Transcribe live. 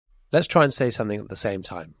Let's try and say something at the same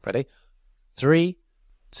time. Ready? 3,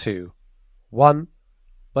 2, 1.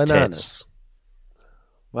 Bananas. Tits.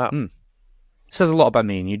 Wow. Says a lot about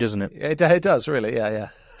me and you, doesn't it? It does, really. Yeah.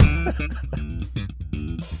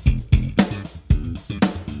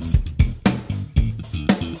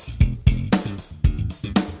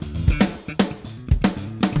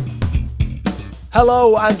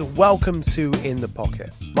 Hello and welcome to In the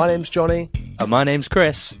Pocket. My name's Jonny. And my name's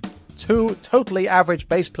Chris. Two totally average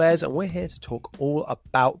bass players, and we're here to talk all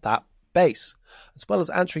about that bass. As well as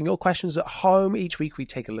answering your questions at home, each week we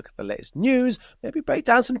take a look at the latest news, maybe break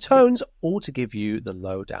down some tones, or to give you the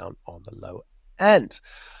lowdown on the low end.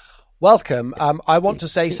 Welcome. I want to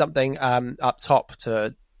say something up top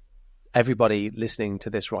to everybody listening to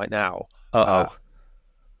this right now.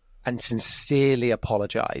 And sincerely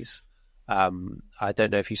apologise. I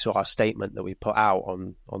don't know if you saw our statement that we put out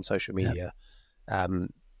on social media.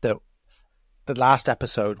 The last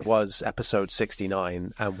episode was episode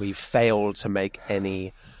 69, and we failed to make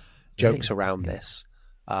any jokes around this.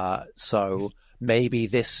 So maybe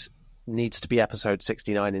this needs to be episode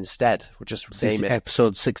 69 instead. We'll just name it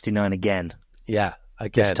episode 69 again. Yeah,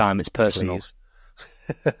 again. This time it's personal.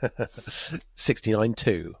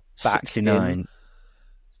 69-2. 69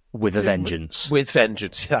 with a vengeance. With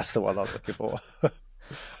vengeance. That's the one I was looking for.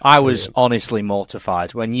 I was honestly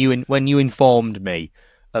mortified when you informed me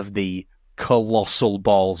of the colossal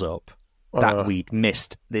balls up that we'd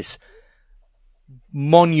missed this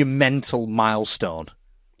monumental milestone.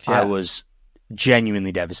 Yeah. I was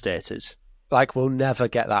genuinely devastated. Like, we'll never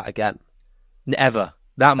get that again. Never.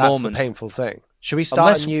 That's moment. the painful thing. Should we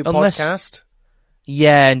start a new podcast?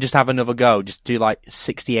 Yeah, and just have another go. Just do like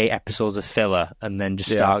 68 episodes of filler and then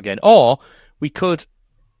just start again. Or we could...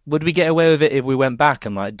 Would we get away with it if we went back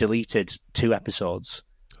and like deleted 2 episodes?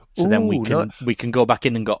 So then we can go back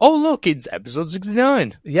in and go, oh look, it's episode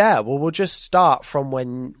 69. Yeah, well, we'll just start from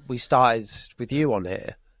when we started with you on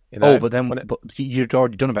here. You know, but you'd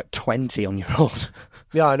already done about 20 on your own.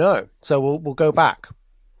 Yeah, I know. So we'll go back.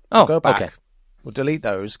 We'll go back. Okay. We'll delete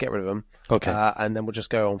those, get rid of them. Okay. And then we'll just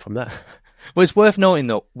go on from there. Well, it's worth noting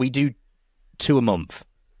though, we do 2 a month,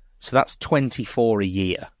 so that's 24 a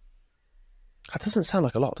year. That doesn't sound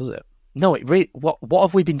like a lot, does it? No, it really. What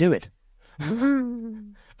have we been doing?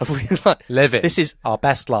 Have we, like, live it. This is our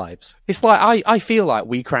best lives. It's like I feel like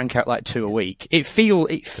we crank out like 2 a week. It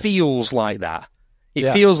feels like that.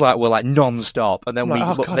 It feels like we're like non-stop, and then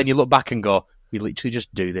then you look back and go, we literally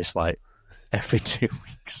just do this like every 2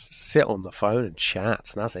 weeks. Sit on the phone and chat,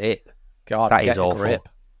 and that's it. God, that is awful. Grip.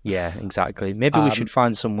 Yeah, exactly. Maybe we should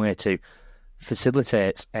find some way to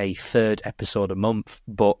facilitate a 3rd episode a month,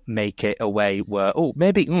 but make it a way where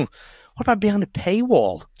maybe what about behind a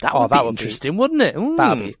paywall? That would be interesting, wouldn't it?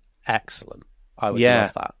 That would be excellent. I would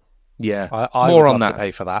love that. Yeah, I more would on love that. To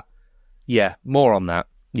pay for that. Yeah, more on that.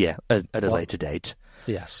 Yeah, at a later date.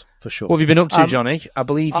 Yes, for sure. What have you been up to, Jonny? I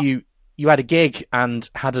believe you had a gig and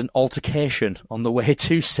had an altercation on the way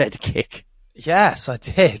to said gig. Yes, I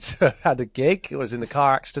did. I had a gig. It was in a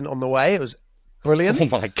car accident on the way. It was brilliant.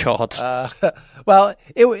 Oh my God. Well,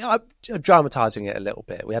 I'm dramatising it a little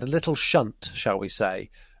bit. We had a little shunt, shall we say.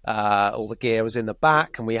 All the gear was in the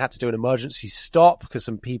back, and we had to do an emergency stop because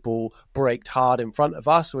some people braked hard in front of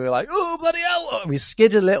us. We were like, oh, bloody hell. We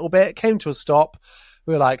skidded a little bit, came to a stop.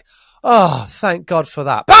 We were like, oh, thank God for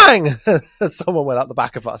that. Bang! Someone went up the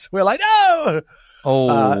back of us. We were like, no!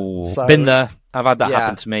 Been there. I've had that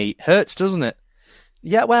happen to me. Hurts, doesn't it?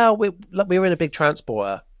 Yeah, well, we were in a big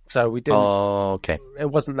transporter, so we didn't... Oh, okay. It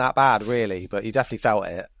wasn't that bad, really, but you definitely felt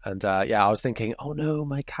it. And, I was thinking, oh, no,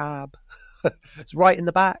 my cab. It's right in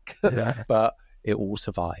the back. Yeah. But it all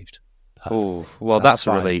survived. Oh, well, so that's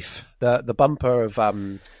a relief. The bumper of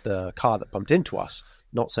the car that bumped into us,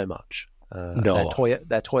 not so much. No.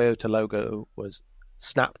 Their Toyota logo was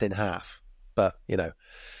snapped in half, but,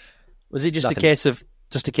 Was it just a case of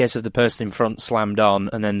the person in front slammed on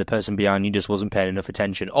and then the person behind you just wasn't paying enough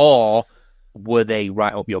attention? Or were they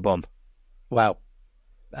right up your bum? Well,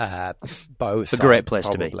 both. A great place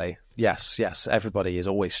probably. To be. Yes. Everybody is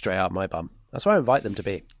always straight up my bum. That's where I invite them to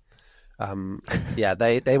be.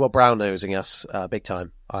 They were brown-nosing us big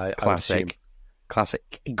time. Classic.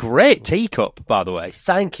 Great teacup, by the way.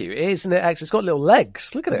 Thank you. Isn't it? It's got little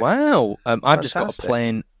legs. Look at it. Wow. I've just got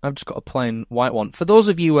a plain white one. For those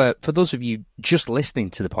of you just listening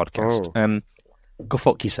to the podcast, go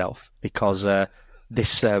fuck yourself, because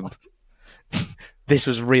this this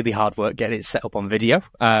was really hard work getting it set up on video.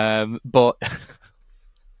 But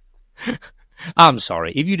I'm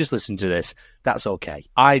sorry if you just listen to this. That's okay.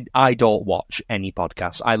 I don't watch any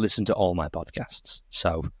podcasts. I listen to all my podcasts.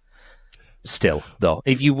 So. Still, though,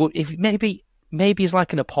 if maybe maybe as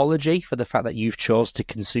like an apology for the fact that you've chose to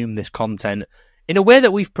consume this content in a way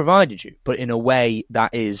that we've provided you, but in a way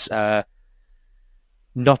that is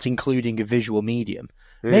not including a visual medium.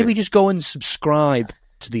 Maybe just go and subscribe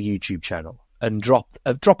to the YouTube channel and drop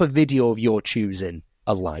a video of your choosing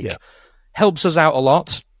a like. Yeah. Helps us out a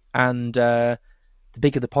lot, and the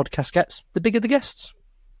bigger the podcast gets, the bigger the guests.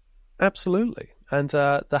 Absolutely. And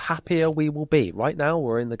the happier we will be. Right now,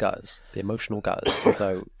 we're in the gutters, the emotional gutters.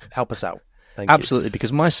 So help us out. Thank you. Absolutely,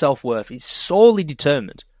 because my self-worth is solely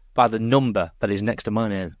determined by the number that is next to my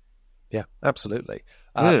name. Yeah, absolutely.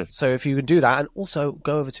 So if you can do that, and also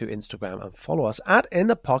go over to Instagram and follow us at In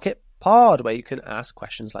The Pocket Pod, where you can ask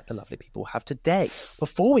questions like the lovely people have today.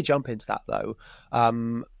 Before we jump into that, though,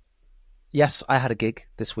 yes, I had a gig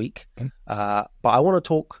this week, but I want to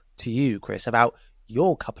talk to you, Chris, about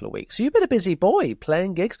your couple of weeks. So you've been a busy boy,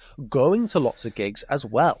 playing gigs, going to lots of gigs as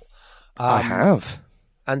well. I have.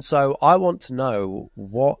 And so I want to know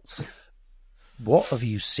what have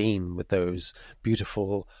you seen with those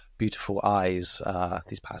beautiful eyes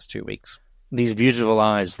these past 2 weeks? These beautiful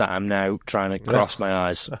eyes that I'm now trying to cross my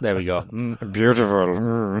eyes. There we go.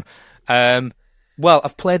 Beautiful. Well,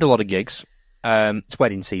 I've played a lot of gigs. It's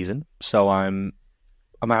wedding season, so I'm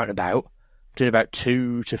out and about. Doing about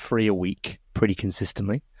 2 to 3 a week, pretty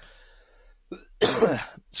consistently.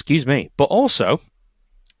 Excuse me. But also,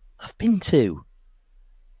 I've been to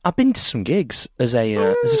some gigs as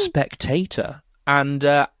a spectator, and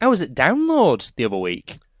I was at Download the other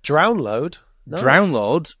week. Drownload? Nice.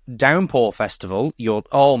 Drownload, Downpour Festival.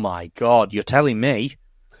 Oh my God, you're telling me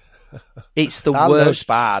it's the worst. Looks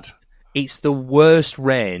bad. It's the worst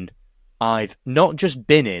rain I've not just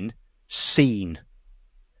been in, seen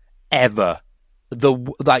ever. The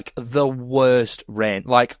worst rain.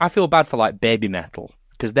 Like, I feel bad for like Baby Metal,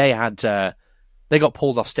 because they got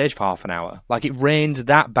pulled off stage for half an hour. Like, it rained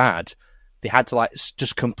that bad. They had to like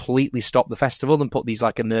just completely stop the festival and put these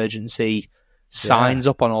like emergency signs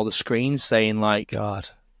up on all the screens saying like, God,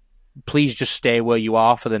 please just stay where you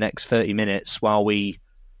are for the next 30 minutes while we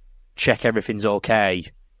check everything's okay.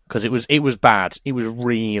 Because it was bad. It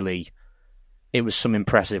was some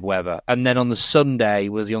impressive weather. And then on the Sunday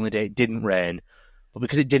was the only day it didn't rain. But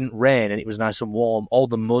because it didn't rain and it was nice and warm, all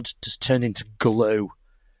the mud just turned into glue.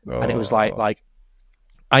 Oh. And it was like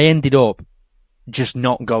I ended up just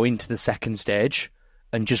not going to the second stage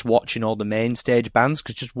and just watching all the main stage bands,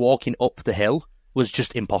 because just walking up the hill was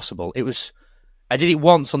just impossible. I did it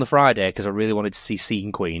once on the Friday because I really wanted to see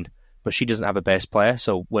Scene Queen, but she doesn't have a bass player,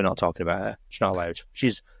 so we're not talking about her. She's not allowed.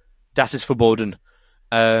 Das ist verboten.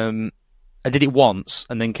 I did it once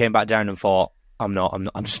and then came back down and thought, I'm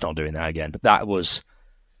just not doing that again. It's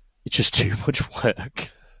just too much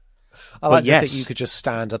work. I like to think you could just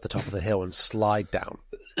stand at the top of the hill and slide down.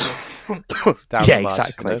 Down yeah, the mud,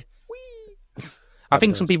 exactly. You know? I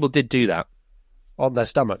think some people did do that. On their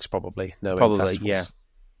stomachs, probably. Probably, yeah.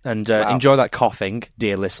 And enjoy that coughing,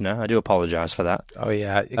 dear listener. I do apologise for that. Oh,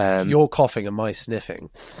 yeah. Your coughing and my sniffing.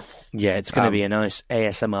 Yeah, it's going to be a nice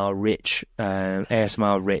ASMR rich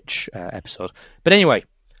episode. But anyway,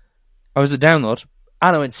 I was at Download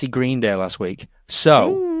and I went to see Green Day last week.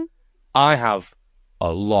 So I have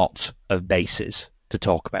a lot of bases to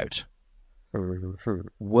talk about.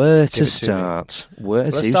 Where to start?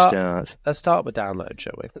 Let's start with Download,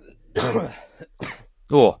 shall we?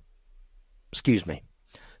 Oh, excuse me.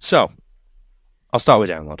 So, I'll start with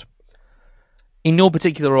Download. In no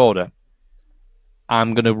particular order,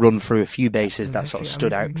 I'm going to run through a few bases that sort of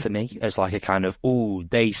stood out for me as like a kind of,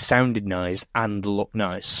 they sounded nice and looked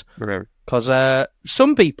nice. Because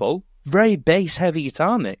some people, very bass-heavy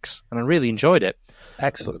guitar mix, and I really enjoyed it.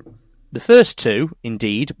 Excellent. The first two,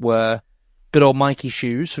 indeed, were good old Mikey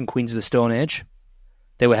Shoes from Queens of the Stone Age.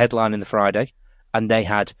 They were headlining the Friday, and they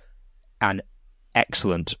had an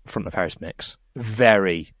excellent front of house mix.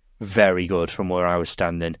 Very, very good from where I was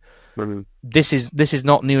standing. Mm-hmm. This is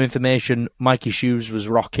not new information. Mikey Shoes was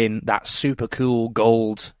rocking that super cool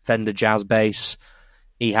gold Fender jazz bass.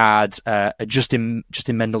 He had a Justin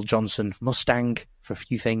Mendel Johnson Mustang for a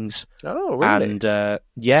few things. Oh, really?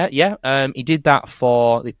 And he did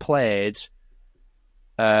that they played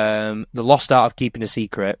The Lost Art of Keeping a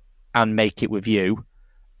Secret and Make It With You,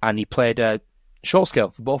 and he played a short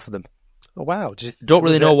scale for both of them. Oh, wow. Don't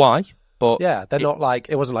really know why, but... Yeah, they're not like...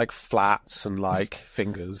 It wasn't like flats and like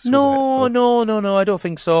fingers, No, I don't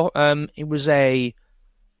think so. It was the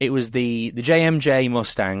JMJ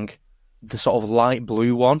Mustang, the sort of light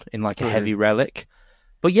blue one in like a heavy relic.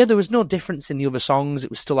 But yeah, there was no difference in the other songs. It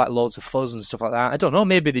was still like loads of fuzz and stuff like that. I don't know,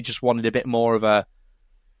 maybe they just wanted a bit of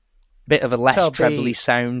a less trebly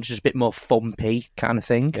sound, just a bit more thumpy kind of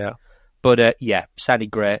thing. Yeah. But yeah,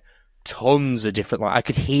 sounded great. tons of different, like, I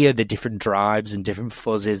could hear the different drives and different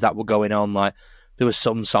fuzzes that were going on. Like, there were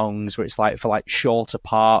some songs where it's like, for like shorter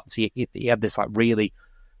parts, he had this like really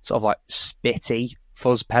sort of like spitty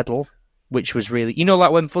fuzz pedal, which was really, you know,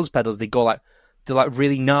 like when fuzz pedals, they're like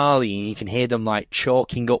really gnarly and you can hear them like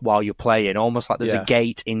choking up while you're playing, almost like there's a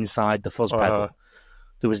gate inside the fuzz pedal.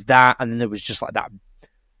 There was that, and then there was just like that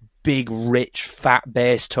big, rich, fat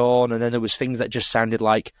bass tone, and then there was things that just sounded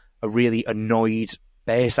like a really annoyed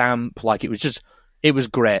bass amp. Like, it was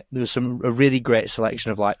great. There was a really great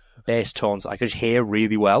selection of like bass tones that I could hear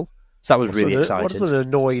really well. So that was really exciting. What does an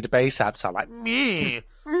annoyed bass amp sound like?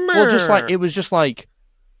 Well, just like, it was just like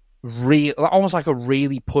almost like a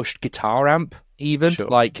really pushed guitar amp, even. Sure.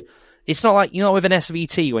 Like, it's not like, you know, with an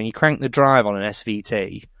SVT, when you crank the drive on an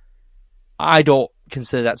SVT, I don't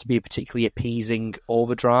consider that to be a particularly appeasing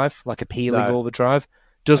overdrive, like appealing overdrive.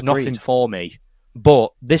 Does nothing for me.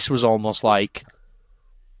 But this was almost like,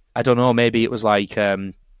 I don't know, maybe it was like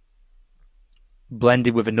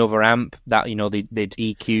blended with another amp that, you know, they'd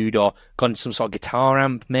EQ'd or gone some sort of guitar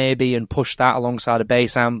amp maybe and pushed that alongside a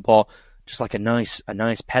bass amp, or just like a nice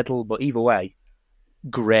pedal. But either way,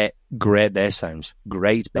 great bass sounds.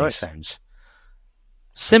 Great bass sounds.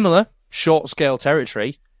 Similar, short scale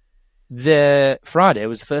territory. The Friday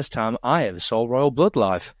was the first time I ever saw Royal Blood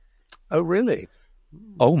live. Oh, really?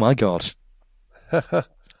 Oh, my God. Did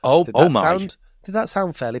that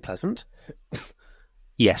sound fairly pleasant?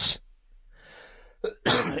 Yes.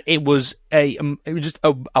 It was just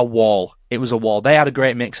a wall. It was a wall. They had a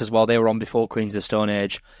great mix as well. They were on before Queens of the Stone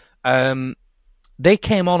Age. They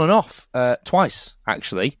came on and off twice,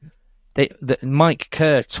 actually. Mike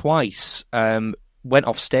Kerr twice went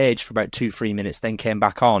off stage for about 2-3 minutes, then came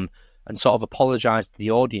back on and sort of apologised to the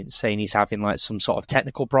audience, saying he's having like some sort of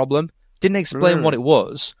technical problem. Didn't explain what it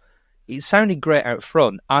was. It sounded great out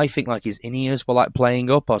front. I think like his in-ears were like playing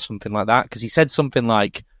up or something like that, because he said something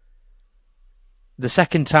like, the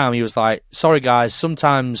second time he was like, sorry guys,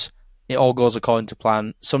 sometimes it all goes according to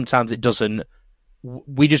plan, sometimes it doesn't.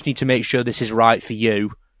 We just need to make sure this is right for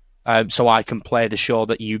you, so I can play the show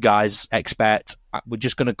that you guys expect. We're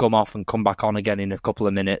just going to come off and come back on again in a couple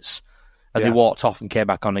of minutes. And they walked off and came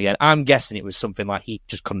back on again. I'm guessing it was something like he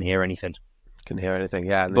just couldn't hear anything. Couldn't hear anything,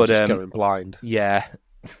 yeah, and just going blind. Yeah.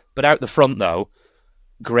 But out the front, though,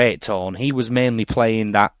 great tone. He was mainly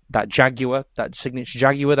playing that Jaguar, that signature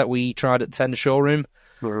Jaguar that we tried at the Fender showroom,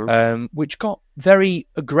 which got very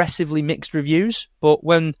aggressively mixed reviews. But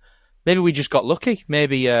when maybe we just got lucky.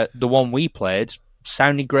 Maybe the one we played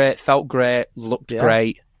sounded great, felt great, looked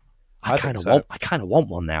great. I kind of want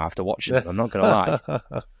one now after watching it. I'm not going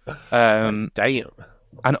to lie. Damn.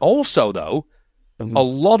 And also, though, a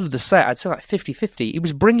lot of the set, I'd say like 50-50, he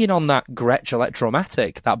was bringing on that Gretsch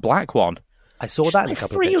Electromatic, that black one. I saw that in a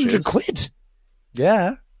couple of pictures. 300 quid.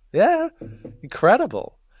 Yeah.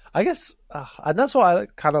 Incredible. I guess, and that's what I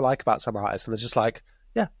kind of like about some artists, and they're just like,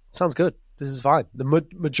 yeah, sounds good. This is fine. The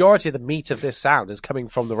majority of the meat of this sound is coming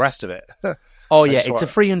from the rest of it. Oh, yeah, it's a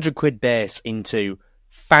 300 quid bass into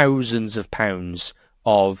thousands of pounds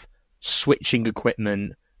of switching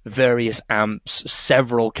equipment, various amps,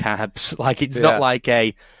 several cabs. Like, it's not like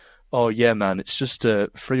oh yeah, man, it's just a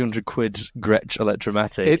 300 quid Gretsch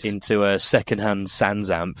Electromatic into a second-hand Sans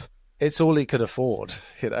amp. It's all he could afford,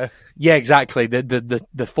 you know? Yeah, exactly.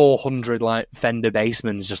 The 400 like Fender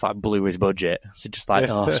Bassmans just like blew his budget. So just like,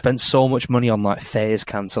 I spent so much money on like phase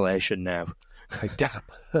cancellation now. Like, damn.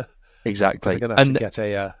 Exactly. I'm going to have to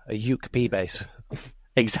get a Uke P bass.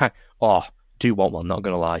 Exactly. Oh, do want one, not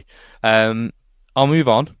going to lie. I'll move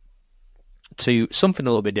on to something a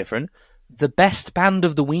little bit different. The best band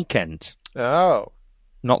of the weekend. Oh.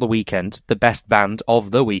 Not the weekend. The best band of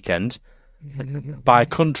the weekend, by a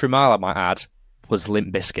country mile I might add, was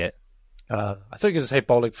Limp Bizkit. I thought you were going to say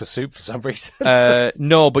Bowling for Soup for some reason.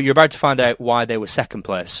 No, but you're about to find out why they were second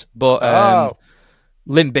place. But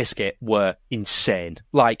Limp Bizkit were insane.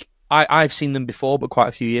 Like, I've seen them before, but quite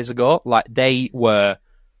a few years ago. Like, they were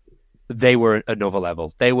another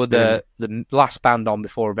level. They were the last band on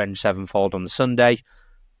before Avenged Sevenfold on the Sunday,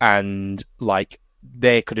 and like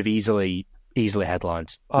they could have easily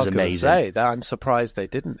headlined. It was amazing. I was going to say that I'm surprised they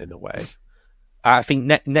didn't in a way. I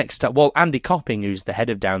think next time, well, Andy Copping, who's the head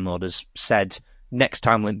of Downloaders, said next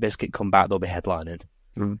time Limp Bizkit come back, they'll be headlining.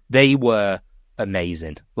 They were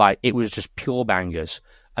amazing. Like, it was just pure bangers.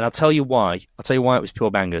 And I'll tell you why. It was pure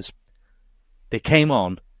bangers. They came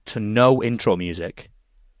on to no intro music.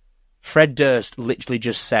 Fred Durst literally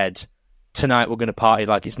just said, tonight we're going to party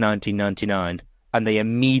like it's 1999. And they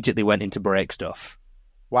immediately went into break stuff.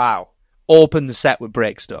 Wow. Opened the set with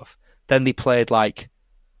break stuff. Then they played like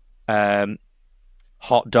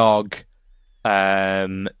Hot Dog,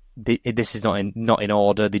 this is not in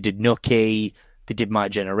order. They did Nookie, they did My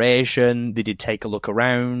Generation, they did Take a Look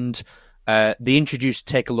Around. They introduced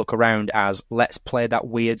Take a Look Around as let's play that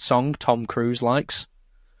weird song Tom Cruise likes.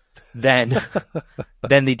 Then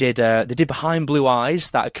they did Behind Blue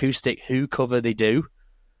Eyes, that acoustic Who cover they do,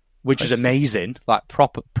 which is amazing, like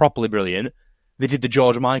properly brilliant. They did the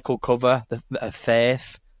George Michael cover, the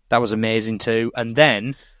Faith, that was amazing too. And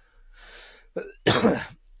then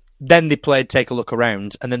they played Take a Look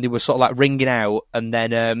Around, and then they were sort of like ringing out, and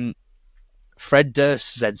then Fred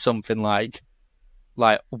Durst said something like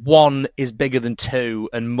one is bigger than two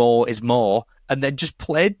and more is more, and then just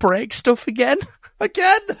played break stuff again.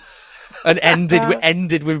 And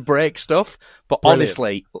ended with break stuff. But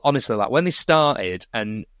honestly, like when they started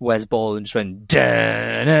and Wes Borland just went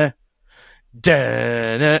da-na,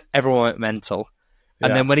 da-na, everyone went mental.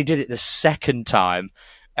 And then when he did it the second time,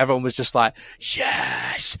 everyone was just like,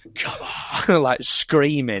 yes, come on, like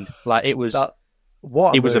screaming. Like it was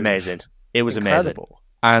amazing. It was incredible. Amazing.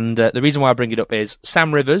 And the reason why I bring it up is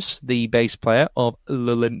Sam Rivers, the bass player of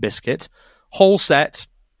the Limp Bizkit, whole set,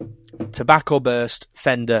 tobacco burst,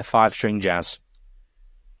 Fender 5-string jazz.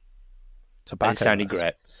 Tobacco it sounded burst.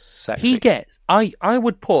 Great. Sexy. I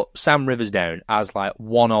would put Sam Rivers down as like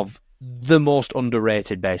one of the most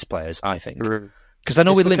underrated bass players, I think. Because I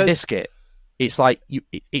know with Limp Bizkit, it's like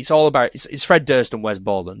it's all about it's Fred Durst and Wes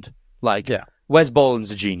Borland. Like Wes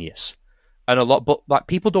Borland's a genius. And but like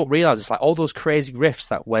people don't realize it's like all those crazy riffs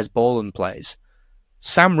that Wes Borland plays.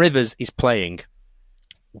 Sam Rivers is playing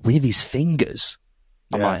with his fingers,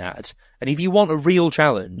 I might add. And if you want a real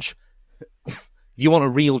challenge,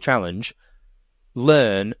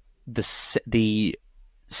 learn the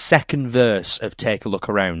second verse of Take a Look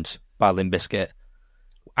Around by Limp Bizkit.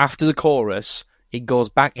 After the chorus, it goes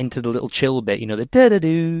back into the little chill bit, the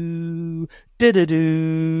da-da-doo,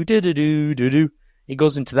 da-da-doo, da-da-doo, da-doo. It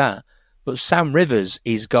goes into that. But Sam Rivers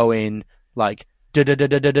is going like like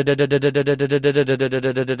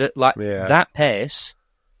that pace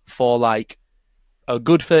for like a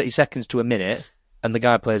good 30 seconds to a minute, and the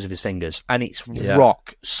guy plays with his fingers, and it's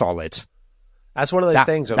rock solid. That's one of those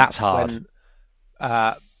things. That's hard.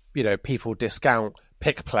 When, people discount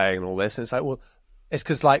pick playing and all this, and it's like, well, it's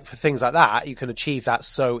because like for things like that, you can achieve that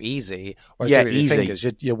so easy. Whereas doing it with your fingers,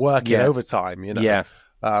 you're working overtime, Yeah.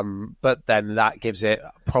 But then that gives it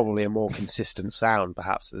probably a more consistent sound,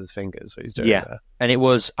 perhaps, with his fingers. What he's doing there. And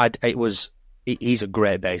he's a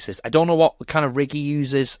great bassist. I don't know what kind of rig he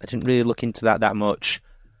uses. I didn't really look into that much.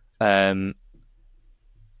 If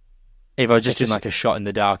I was just doing like a shot in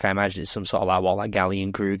the dark, I imagine it's some sort of like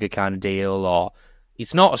Gallian Kruger kind of deal, or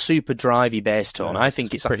it's not a super drivey bass tone. I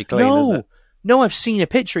think it's pretty clean. Isn't it? No, I've seen a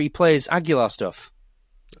picture. He plays Aguilar stuff.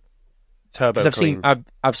 Turbo clean.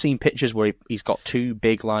 I've seen pictures where he's got two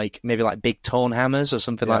big maybe big tone hammers or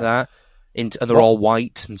something like that, and they're all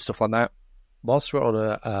white and stuff like that. Whilst we're on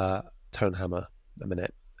a tone hammer a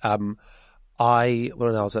minute, when I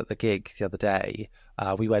was at the gig the other day,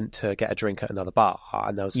 we went to get a drink at another bar,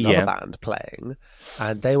 and there was another band playing,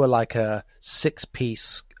 and they were like a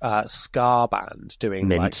 6-piece ska band doing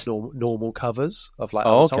like normal covers of like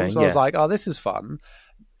other songs. So I was like, oh, this is fun.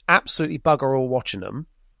 Absolutely bugger all watching them.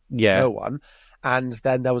 Yeah. No one. And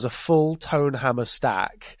then there was a full tone hammer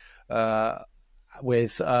stack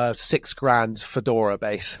with $6,000 Fedora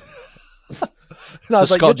bass. So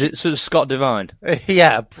Scott Divine.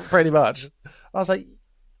 Yeah, pretty much. I was like,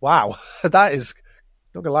 wow, that is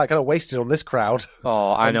not gonna lie, kind of wasted on this crowd.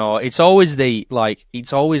 Oh, I know. It's always the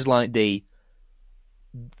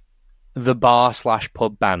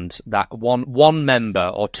bar/pub band that one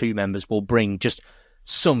member or two members will bring just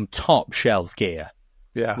some top shelf gear.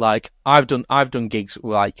 Yeah. Like I've done gigs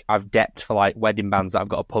like I've depped for like wedding bands that I've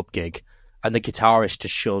got a pub gig, and the guitarist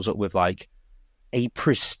just shows up with like a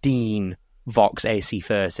pristine Vox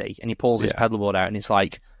AC30, and he pulls his pedal board out, and it's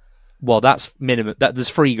like, well, that's minimum.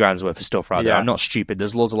 There's $3,000 worth of stuff right there. I'm not stupid.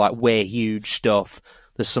 There's loads of like way huge stuff.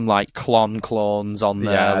 There's some like clones on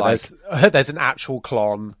there. Yeah, there's an actual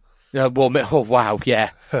clon. Yeah, well, oh wow, yeah.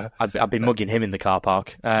 I'd be mugging him in the car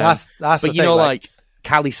park. That's but the you thing, know, like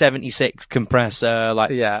Cali 76 compressor,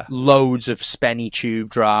 loads of Spenny tube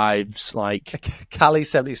drives, like Cali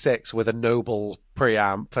 76 with a Noble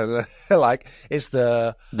preamp, and like it's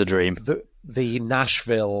the dream, the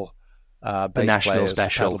Nashville, the Nashville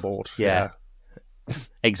special pedalboard. Yeah,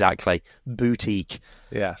 exactly. Boutique.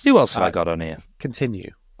 Yes. Who else have I got on here? Continue.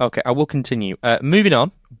 Okay, I will continue. Moving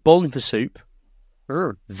on. Bowling for Soup.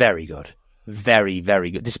 Very good. Very, very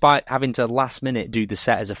good. Despite having to last minute do the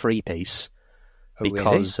set as a free piece.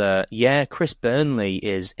 Because Chris Burnley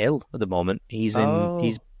is ill at the moment. He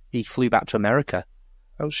flew back to America.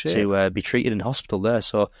 shit. to be treated in hospital there.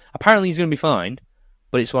 So apparently he's going to be fine,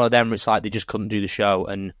 but it's one of them where it's like they just couldn't do the show.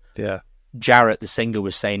 And Jarrett, the singer,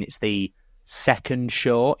 was saying it's the second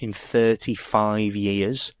show in 35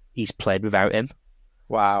 years he's played without him.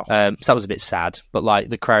 Wow. So that was a bit sad, but like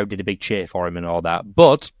the crowd did a big cheer for him and all that.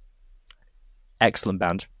 But excellent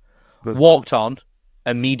band. Walked on,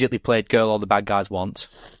 immediately played Girl All the Bad Guys Want.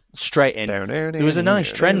 Straight in. There was a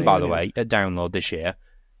nice trend, by the way, at Download this year.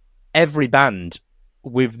 Every band,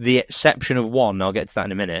 with the exception of one, I'll get to that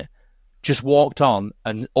in a minute, just walked on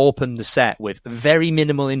and opened the set with very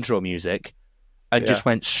minimal intro music and just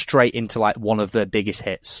went straight into like one of their biggest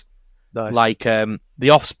hits. Nice. Like The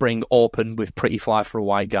Offspring opened with Pretty Fly for a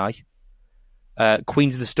White Guy.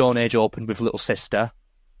 Queens of the Stone Age opened with Little Sister.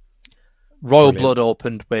 Royal Blood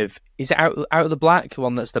opened with, is it Out of the Black? The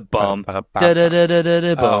one that's the bum. Yeah,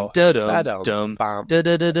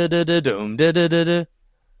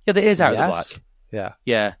 that is Out of the Black. Yeah.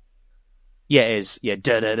 Yeah. Yeah, it is. Yeah.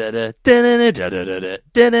 That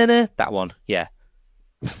one. Yeah.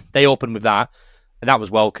 They opened with that, and that was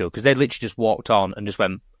well cool, because they literally just walked on and just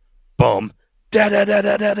went, boom, boom,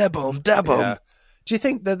 boom. Yeah. Do you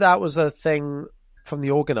think that was a thing from the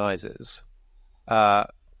organisers?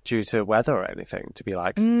 Due to weather or anything, to be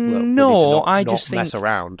like, no, I just think mess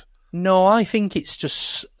around. No, I think it's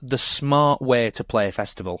just the smart way to play a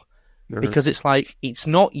festival, because it's like it's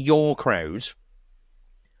not your crowd.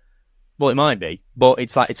 Well, it might be, but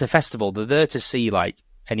it's like it's a festival. They're there to see like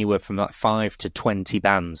anywhere from like 5 to 20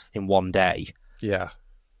 bands in one day. Yeah,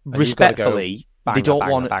 and respectfully, they don't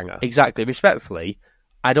want banger. Exactly. Respectfully,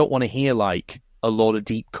 I don't want to hear like a load of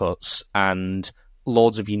deep cuts and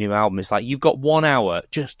loads of your new album. It's like, you've got 1 hour,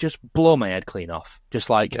 just blow my head clean off.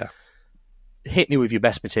 Just like, hit me with your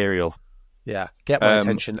best material. Yeah, get my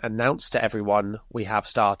attention, announce to everyone, we have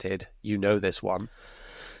started, you know this one.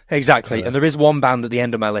 Exactly, and there is one band at the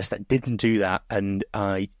end of my list that didn't do that, and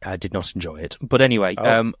I did not enjoy it. But anyway,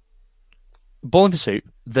 Bowling for Soup,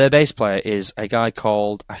 their bass player is a guy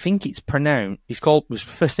called, I think it's pronounced, his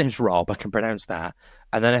first name's Rob, I can pronounce that,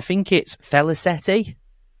 and then I think it's Felicetti.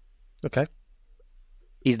 Okay.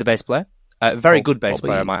 He's the bass player. Very good bass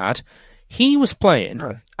player, I might add. He was playing,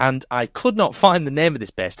 and I could not find the name of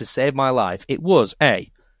this bass to save my life. It was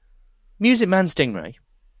a Music Man Stingray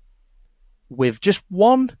with just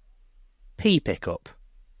one P pickup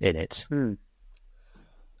in it. And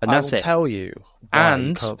that's it. I will tell you why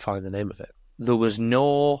you can't find the name of it. There was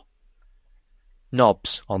no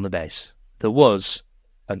knobs on the bass. There was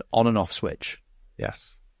an on and off switch.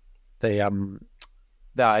 Yes. I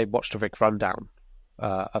watched a Rick rundown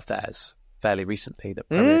of theirs fairly recently that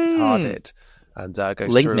Premier Guitar did, and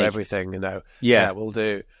goes through everything, Yeah, we'll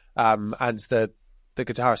do. And the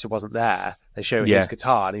guitarist who wasn't there, they show his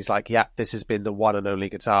guitar, and he's like, this has been the one and only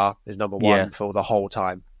guitar, is number one for the whole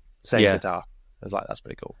time. Same guitar. I was like, that's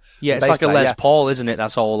pretty cool. Yeah, it's like a Les Paul, isn't it?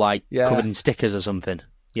 That's all like covered in stickers or something.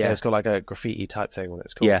 Yeah, it's got like a graffiti type thing when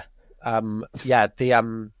it's called. Yeah.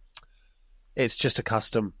 It's just a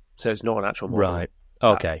custom, so it's not an actual model. Right.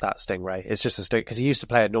 Okay. That Stingray. It's just a Stingray, because he used to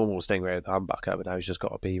play a normal Stingray with the humbucker, but now he's just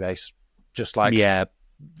got a B bass. Just like, no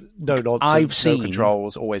nonsense, no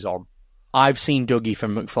controls, always on. I've seen Dougie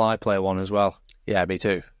from McFly play one as well. Yeah, me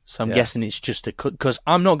too. So I'm guessing it's just because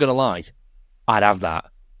I'm not going to lie, I'd have that.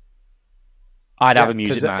 I'd have a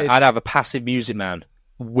Music Man. I'd have a passive Music Man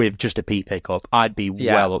with just a P pickup. I'd be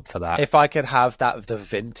well up for that. If I could have the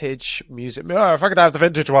vintage Music Man, if I could have the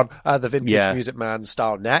vintage one, the vintage Music Man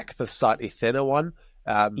style neck, the slightly thinner one.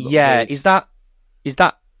 Is that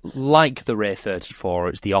like the Ray 34, or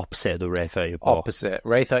it's the opposite of the Ray 34? Opposite.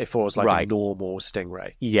 Ray 34 is like a normal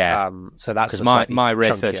Stingray. Yeah. So that's because my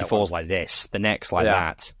Ray 34 is like this. The neck's like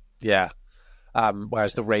that. Yeah.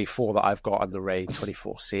 Whereas the Ray 4 that I've got, and the Ray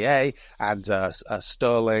 24CA, and a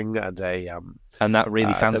Sterling, and and that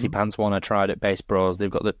really fancy pants one I tried at Bass Bros, they've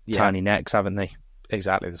got the tiny necks, haven't they?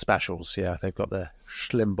 Exactly, the specials. Yeah, they've got the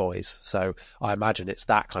slim boys. So I imagine it's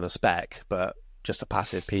that kind of spec, but just a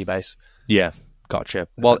passive P bass. Yeah, gotcha.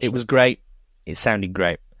 Well, it was great. It sounded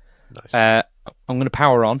great. Nice. I'm going to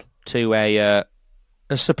power on to a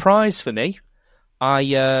surprise for me.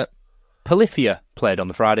 Polyphia played on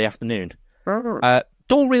the Friday afternoon.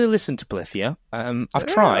 Don't really listen to Polyphia. I've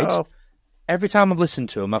tried. Every time I've listened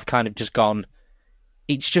to them, I've kind of just gone,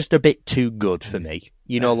 it's just a bit too good for me.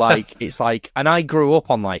 It's like, and I grew up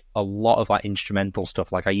on like a lot of like instrumental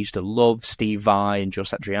stuff. Like I used to love Steve Vai and Joe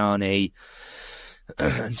Satriani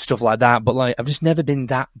and stuff like that. But like, I've just never been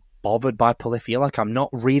that bothered by Polyphia. Like I'm not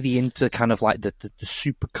really into kind of like the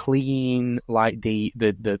super clean, like the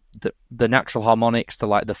natural harmonics,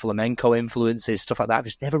 the flamenco influences, stuff like that. I've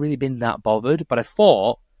just never really been that bothered. But I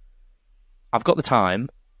thought I've got the time.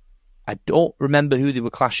 I don't remember who they were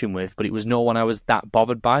clashing with, but it was no one I was that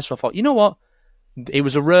bothered by. So I thought, you know what? It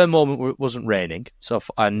was a rare moment where it wasn't raining.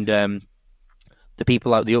 The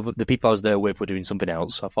people I was there with were doing something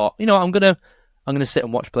else. So I thought, you know what, I'm gonna sit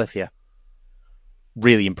and watch play for you.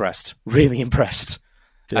 Really impressed.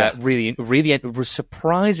 Yeah. Really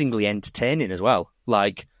surprisingly entertaining as well.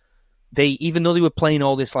 Like even though they were playing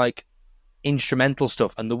all this like instrumental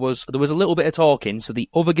stuff, and there was a little bit of talking. So the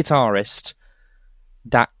other guitarist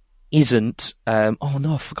that isn't I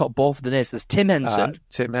forgot both of the names. There's Tim Henson,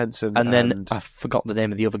 and then I forgot the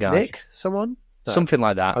name of the other guy. Nick, someone, something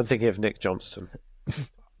like that. I'm thinking of Nick Johnston.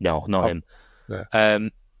 No, not him. Yeah.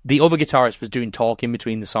 The other guitarist was doing talking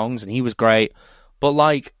between the songs, and he was great. But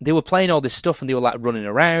like they were playing all this stuff, and they were like running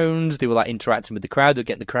around. They were like interacting with the crowd. They were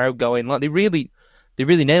getting the crowd going. Like they really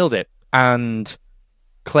nailed it. And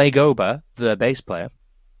Clay Gober, the bass player,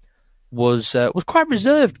 was quite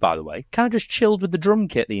reserved, by the way. Kind of just chilled with the drum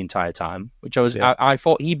kit the entire time, which I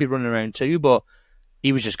thought he'd be running around too, but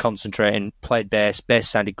he was just concentrating, played bass. Bass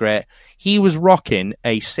sounded great. He was rocking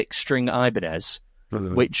a 6-string Ibanez,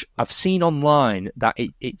 which I've seen online that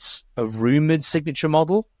it's a rumoured signature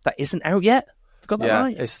model that isn't out yet. I've got that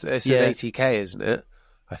right? It's an ATK, isn't it?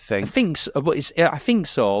 I think so, but I think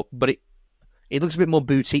so, but it looks a bit more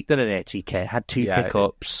boutique than an ATK. It had 2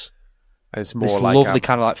 pickups. It's more this like lovely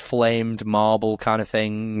kind of like flamed marble kind of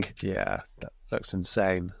thing. Yeah, that looks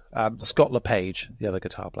insane. Scott LePage, the other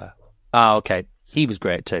guitar player. Ah, okay. He was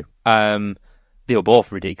great too. They were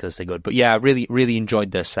both ridiculously good. But yeah, I really, really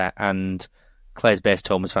enjoyed their set, and Claire's bass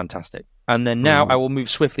tone was fantastic. And then now I will move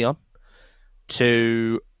swiftly on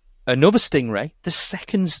to another Stingray, the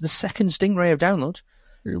second Stingray of download.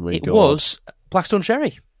 Was Blackstone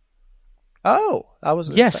Cherry. Oh, I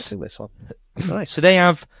wasn't expecting this one. Nice. So they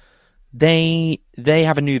have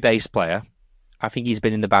a new bass player. I think he's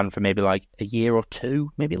been in the band for maybe like a year or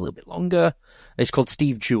 2, maybe a little bit longer. It's called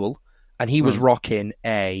Steve Jewell, and he was rocking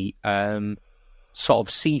a sort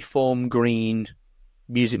of seafoam green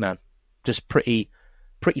Music Man, just pretty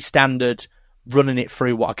standard, running it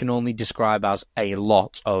through what I can only describe as a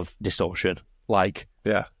lot of distortion. Like,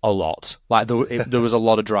 a lot. Like there was a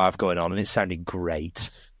lot of drive going on, and it sounded great.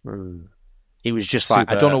 It was just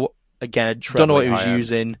like, I don't know what he was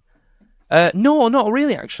using. No, not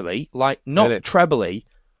really, actually. Like, not trebly,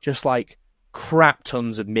 just like crap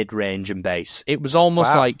tons of mid-range and bass. It was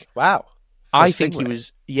almost like... Wow. I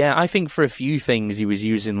think for a few things he was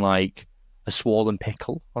using like a swollen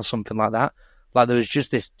pickle or something like that. Like there was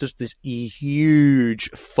just this huge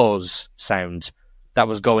fuzz sound that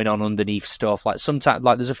was going on underneath stuff. Like sometimes,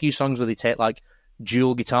 like there's a few songs where they take like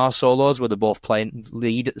dual guitar solos where they're both playing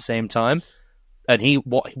lead at the same time, and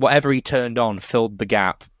whatever he turned on filled the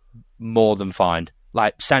gap more than fine.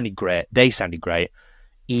 Like sounded great. They sounded great.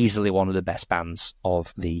 Easily one of the best bands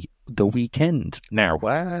of the weekend. Now,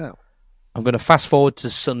 wow. I'm going to fast forward to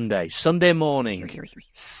Sunday morning.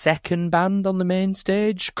 Second band on the main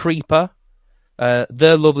stage, Creeper.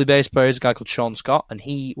 Their lovely bass player is a guy called Sean Scott, and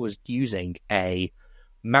he was using a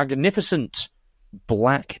magnificent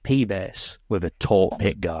black P bass with a taut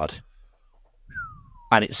pickguard.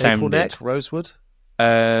 And it sounded... neck, rosewood?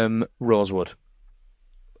 Rosewood.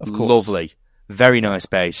 Of course. Lovely. Very nice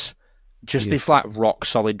bass. Just this like rock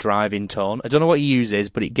solid driving tone. I don't know what he uses,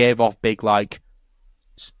 but it gave off big like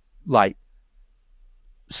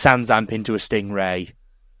Sansamp into a Stingray.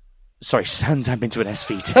 Sorry, Sansamp into an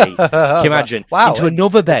SVT. Can you imagine? Wow, into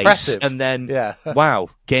another bass, impressive. And then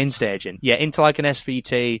gain staging. Yeah, into like an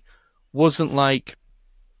SVT. Wasn't like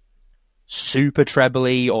super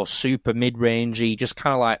trebly or super mid rangey. Just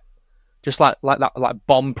kind of like that, like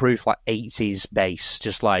bomb proof, like 80s bass.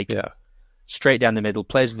 Just like straight down the middle.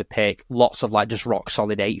 Plays with the pick. Lots of like just rock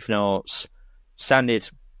solid 8th notes. Sounded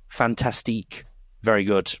fantastic. Very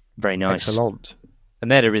good. Very nice. Excellent. And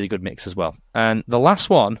they had a really good mix as well. And the last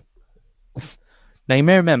one, now you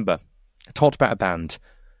may remember, I talked about a band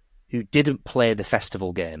who didn't play the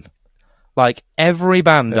festival game. Like every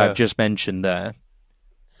band I've just mentioned there,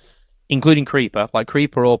 including Creeper. Like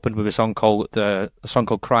Creeper opened with a song called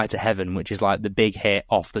Cry to Heaven, which is like the big hit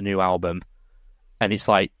off the new album. And it's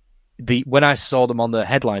like, when I saw them on the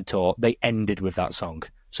headline tour, they ended with that song.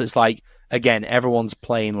 So it's like, again, everyone's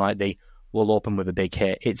playing like they will open with a big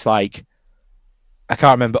hit. It's like, I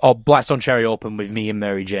can't remember. Oh, Blackstone Cherry opened with Me and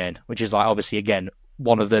Mary Jane, which is like obviously again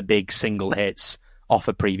one of the big single hits off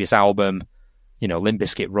a previous album. You know, Limp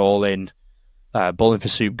Bizkit Rolling, Bowling for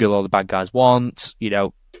Soup, Girl All the Bad Guys Want. You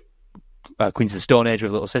know, Queens of the Stone Age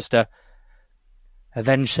with Little Sister.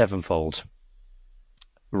 Avenged Sevenfold.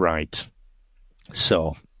 Right.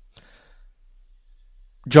 So,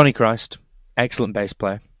 Johnny Christ, excellent bass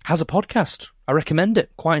player. has a podcast. I recommend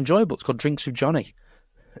it. Quite enjoyable. It's called Drinks with Jonny.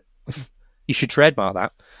 You should trademark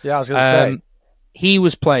that. Yeah, I was going to say. He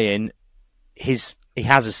was playing he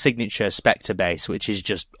has a signature Spectre bass, which is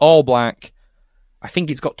just all black. I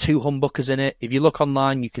think it's got 2 humbuckers in it. If you look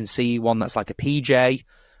online, you can see one that's like a PJ,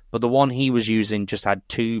 but the one he was using just had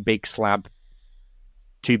 2 big slab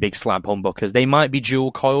humbuckers. They might be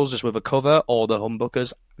dual coils just with a cover, or the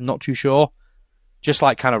humbuckers. I'm not too sure. Just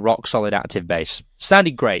like kind of rock solid active bass.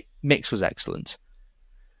 Sounded great. Mix was excellent.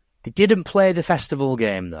 They didn't play the festival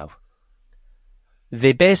game though.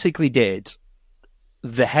 They basically did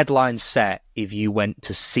the headline set if you went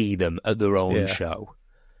to see them at their own show.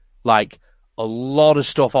 Like, a lot of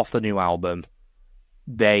stuff off the new album.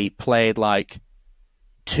 They played like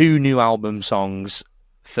 2 new album songs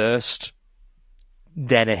first,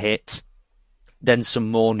 then a hit, then some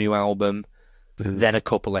more new album, then a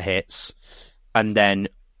couple of hits, and then,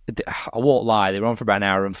 I won't lie, they were on for about an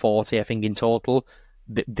hour and 40, I think, in total.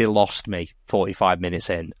 They lost me 45 minutes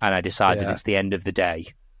in, and I decided it's the end of the day.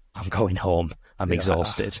 I'm going home. I'm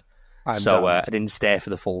exhausted. I didn't stay for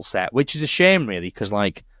the full set, which is a shame, really, because,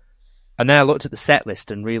 like, and then I looked at the set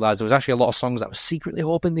list and realised there was actually a lot of songs that I was secretly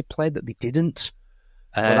hoping they played that they didn't.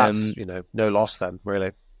 Well, that's, no loss then,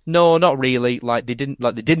 really. No, not really. Like they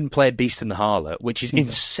didn't play Beast and the Harlot, which is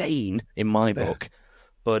insane in my book.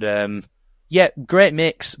 But great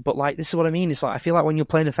mix. But like, this is what I mean. It's like, I feel like when you're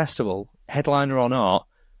playing a festival, headliner or not,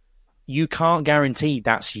 you can't guarantee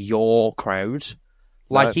that's your crowd.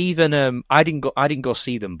 Like even I didn't go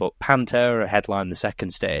see them, but Pantera headlined the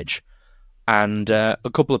second stage, and a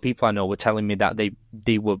couple of people I know were telling me that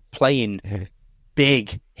they were playing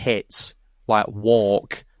big hits like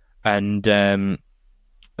Walk and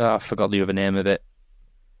I forgot the other name of it.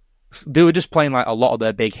 They were just playing like a lot of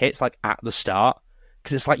their big hits like at the start,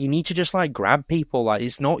 because it's like you need to just like grab people. Like,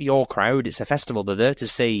 it's not your crowd; it's a festival. They're there to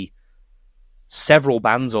see several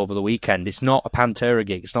bands over the weekend. It's not a Pantera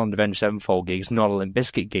gig. It's not an Avenged Sevenfold gig. It's not a Limp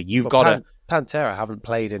Bizkit gig. You've got Pantera haven't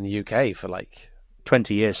played in the UK for like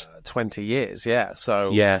 20 years. 20 years, yeah.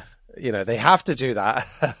 So they have to do that.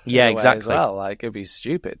 Yeah, exactly. As well, like, it'd be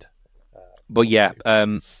stupid. But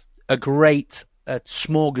a great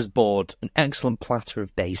smorgasbord, an excellent platter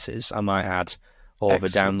of basses, I might add, over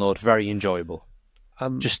download. Very enjoyable.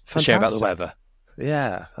 Just to share about the weather.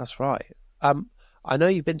 Yeah, that's right. I know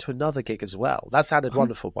you've been to another gig as well. That sounded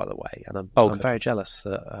wonderful, by the way, and I'm very jealous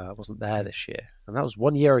that I wasn't there this year. And that was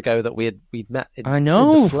 1 year ago that we'd met in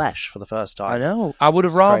the flesh for the first time. I know. I would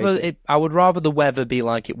rather the weather be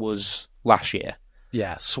like it was last year.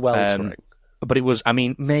 Yeah, sweltering. But it was. I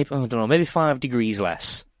mean, maybe I don't know. Maybe 5 degrees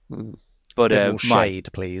less. But more shade,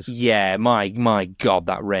 please. Yeah, my God,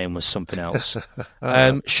 that rain was something else.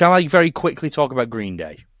 Shall I very quickly talk about Green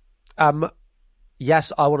Day?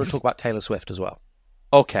 Yes, I want to talk about Taylor Swift as well.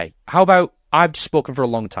 Okay, how about, I've spoken for a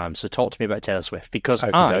long time, so talk to me about Taylor Swift, because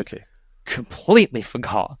I completely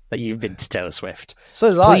forgot that you've been to Taylor Swift. So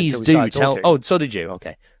did Please do tell. Oh, so did you?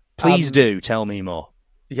 Okay. Please do tell me more.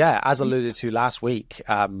 Yeah, as alluded to last week,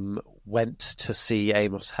 went to see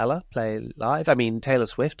Amos Heller play live. I mean, Taylor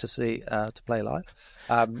Swift to play live.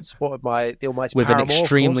 Supported by the almighty with Paramore, an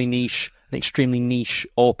extremely niche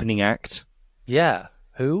opening act. Yeah.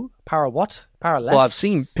 Who? What? Well, I've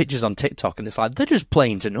seen pictures on TikTok, and it's like they're just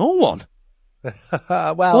playing to no one.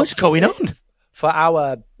 Well, what's going on? For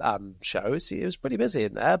our shows, it was pretty busy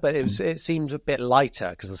in there, but it seemed a bit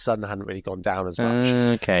lighter because the sun hadn't really gone down as much.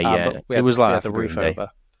 Okay, yeah, it was like the roof over.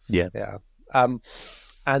 Yeah.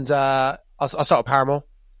 And I'll start with Paramore.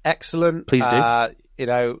 Excellent. Please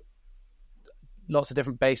do. Lots of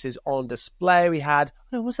different basses on display. We had.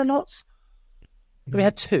 No, was there lots? We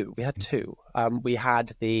had two. We had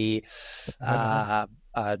the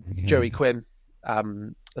Joey Quinn,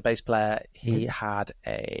 the bass player. He had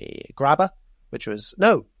a grabber, which was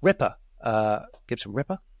Ripper, Gibson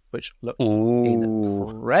Ripper, which looked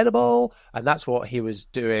incredible, and that's what he was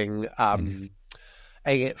doing.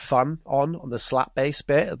 A fun on the slap bass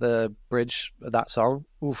bit of the bridge of that song.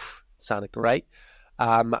 Oof, sounded great.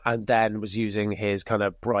 And then was using his kind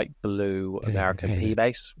of bright blue American P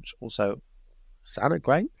bass, which also sounded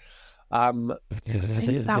great. I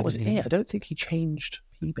think that was it. I don't think he changed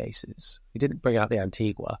P basses. He didn't bring out the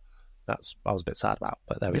Antigua. I was a bit sad about,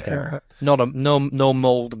 but there we go. No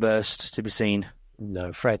mold burst to be seen. No,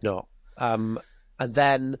 afraid not. And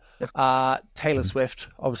then Taylor Swift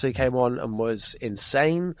obviously came on and was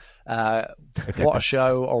insane. What a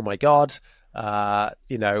show! Oh my God! I'm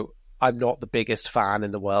not the biggest fan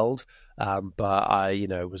in the world, but I,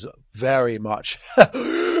 was very much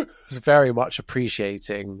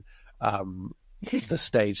appreciating the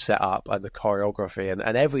stage setup and the choreography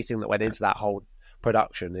and everything that went into that whole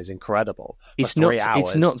production is incredible. For It's 3 nuts. hours.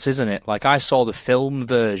 It's nuts, isn't it? Like, I saw the film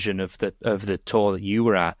version of the tour that you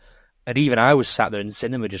were at, and even I was sat there in the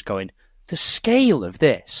cinema just going, the scale of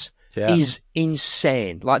this is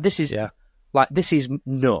insane. Like, this is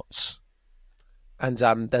nuts. And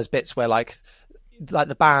there's bits where like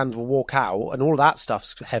the band will walk out and all that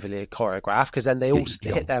stuff's heavily choreographed, because then they all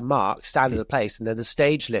hit their mark, stand in a place, and then the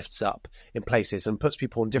stage lifts up in places and puts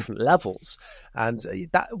people on different levels. And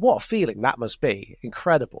what a feeling that must be.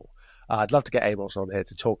 Incredible. I'd love to get Amos on here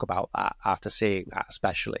to talk about that after seeing that,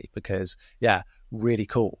 especially because, really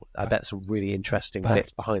cool. I bet some really interesting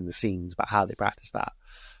bits behind the scenes about how they practice that.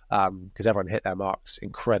 Because everyone hit their marks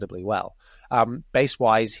incredibly well.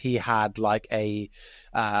 Bass-wise, he had like a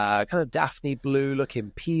kind of Daphne Blue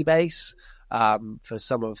looking P bass. For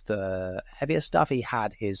some of the heavier stuff, he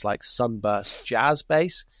had his like Sunburst jazz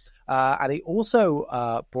bass. And he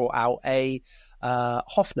also brought out a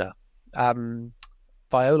Hofner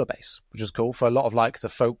viola bass, which is cool for a lot of like the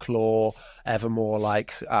folklore, Evermore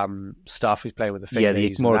like stuff. He's playing with the finger. Yeah,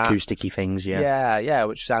 the more acousticy things, Yeah,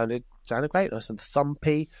 which sounded great. Nice and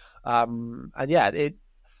thumpy.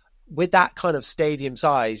 With that kind of stadium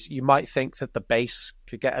size, you might think that the bass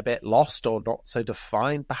could get a bit lost or not so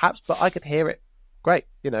defined, perhaps, but I could hear it great.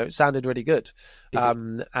 It sounded really good.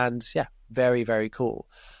 Very, very cool.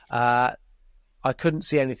 I couldn't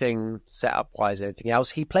see anything setup-wise, anything else.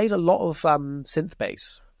 He played a lot of synth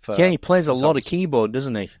bass. He plays a lot of keyboard,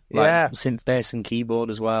 doesn't he? Synth bass and keyboard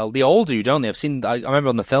as well. They all do, don't they? I remember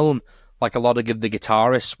on the film, like a lot of the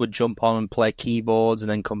guitarists would jump on and play keyboards and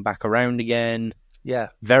then come back around again. Yeah,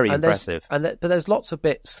 very impressive. But there's lots of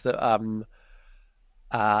bits that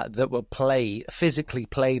that were physically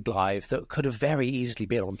played live that could have very easily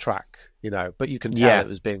been on track, but you can tell it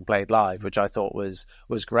was being played live, which I thought was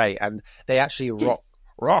great. And they actually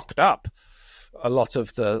rocked up a lot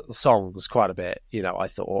of the songs quite a bit, I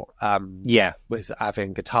thought. With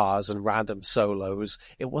having guitars and random solos.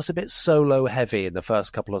 It was a bit solo heavy in the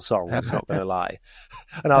first couple of songs, not going to lie.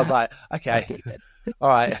 And I was like, okay, all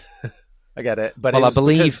right, I get it. But I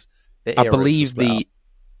believe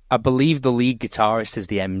the lead guitarist is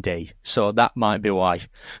the MD, so that might be why.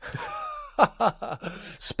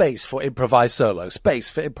 Space for improvised solo.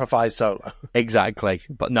 Exactly.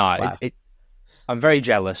 But no, wow. I'm very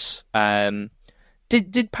jealous.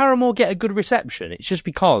 Did Paramore get a good reception? It's just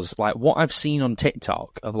because, like, what I've seen on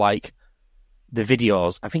TikTok of, like, the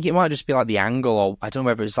videos, I think it might just be, like, the angle, or I don't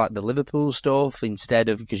know whether it's, like, the Liverpool stuff instead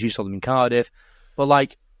of, because you saw them in Cardiff, but,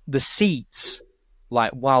 like, the seats,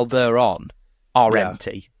 like, while they're on, are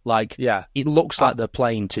empty. Like, it looks like they're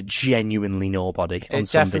playing to genuinely nobody on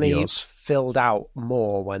some videos. It definitely filled out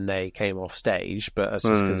more when they came off stage, but that's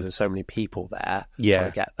just because there's so many people there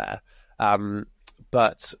to get there.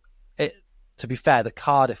 But to be fair, the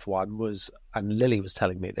Cardiff one was, and Lily was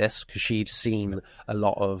telling me this because she'd seen a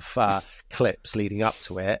lot of clips leading up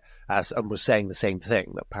to it, and was saying the same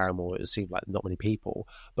thing, that Paramore, it seemed like not many people,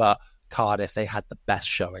 but Cardiff, they had the best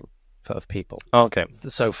showing of people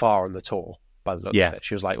so far on the tour by the looks of it.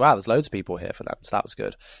 She was like, wow, there's loads of people here for them, so that was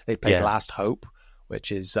good. They played Last Hope,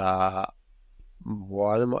 which is probably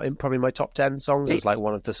my top 10 songs. It's like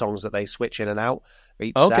one of the songs that they switch in and out for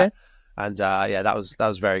each set. And that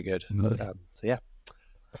was very good.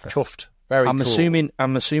 Chuffed. Very cool.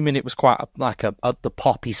 I'm assuming it was quite like the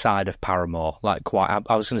poppy side of Paramore. Like, quite.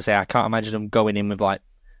 I was going to say, I can't imagine them going in with like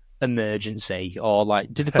Emergency, or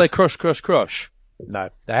like, did they play Crush Crush Crush?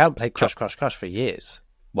 No, they haven't played Crush Crush Crush for years.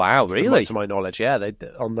 Wow, really? To my knowledge, yeah. They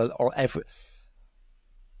every.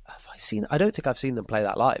 Have I seen? I don't think I've seen them play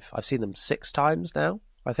that live. I've seen them 6 times now,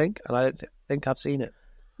 I think, and I don't think I've seen it.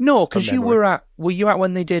 No, because were you at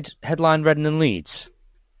when they did headline Reading and Leeds,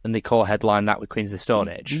 and they co-headlined that with Queens of the Stone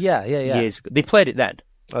Age? Yeah. Years ago. They played it then.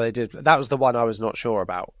 Oh, they did. That was the one I was not sure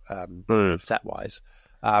about set wise.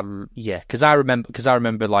 Because I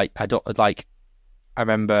remember like I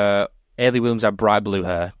remember Ailey Williams had bright blue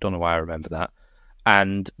hair. Don't know why I remember that.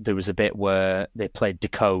 And there was a bit where they played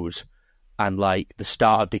Decode, and like the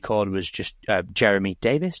start of Decode was just Jeremy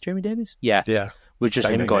Davis. Yeah. Was just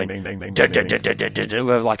him going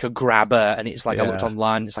with like a grabber, and it's like I looked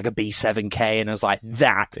online, it's like a B7K, and I was like,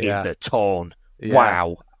 that is the tone. Yeah.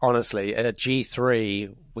 Wow. Honestly, a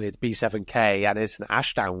G3 with B7K, and it's an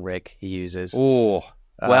Ashdown rig he uses. Oh,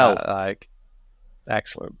 well, like,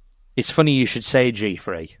 excellent. It's funny you should say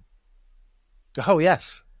G3. Oh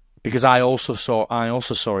yes, because I also saw a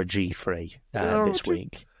G3 this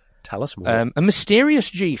week. Tell us more. A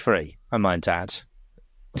mysterious G3, I might add.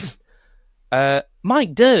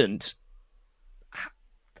 Mike Dirnt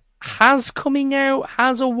has coming out,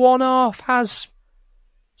 has a one-off,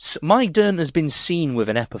 Mike Dirnt has been seen with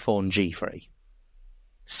an Epiphone G3.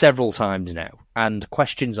 several times now, and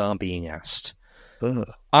questions are being asked. Ugh.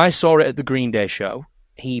 I saw it at the Green Day show.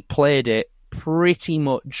 He played it pretty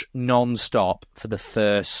much non-stop for the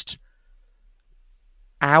first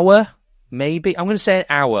hour, maybe. I'm going to say an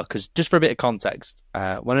hour, because just for a bit of context,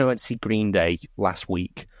 when I went to see Green Day last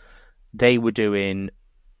week, they were doing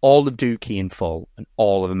all of Dookie in full and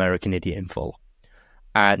all of American Idiot in full.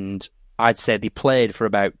 And I'd say they played for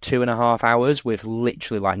about 2.5 hours with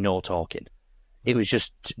literally like no talking. It was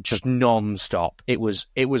just non-stop. It was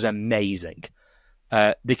amazing.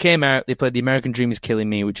 They came out, they played The American Dream is Killing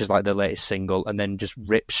Me, which is like their latest single, and then just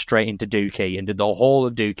ripped straight into Dookie and did the whole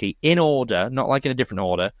of Dookie in order, not like in a different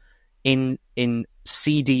order, in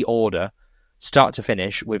CD order, start to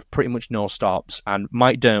finish, with pretty much no stops. And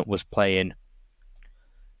Mike Dirnt was playing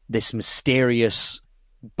this mysterious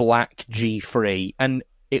black G3, and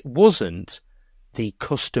it wasn't the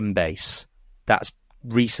custom bass that's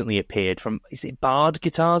recently appeared from, is it Bard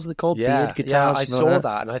guitars they're called? Beard guitars? Yeah, I saw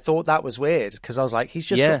that, and I thought that was weird, because I was like, he's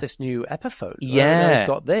just got this new Epiphone. Yeah. He's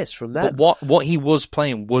got this from them. But what he was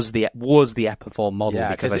playing was the Epiphone model,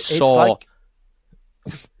 because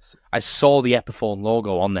I saw the Epiphone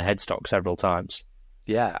logo on the headstock several times.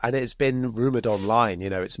 Yeah, and it's been rumoured online,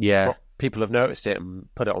 people have noticed it and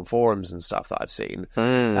put it on forums and stuff that I've seen.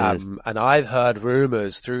 And I've heard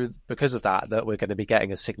rumours because of that we're going to be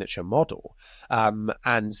getting a signature model.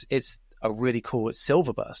 And it's a really cool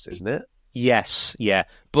silver burst, isn't it? Yes, yeah.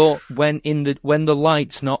 But when the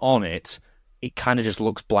light's not on it, it kind of just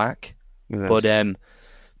looks black. Yes. But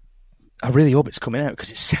I really hope it's coming out,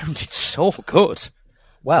 because it sounded so good.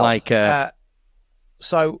 Well,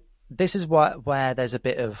 so this is where there's a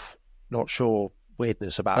bit of not sure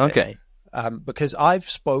weirdness about it. Because I've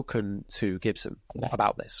spoken to Gibson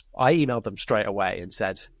about this. I emailed them straight away and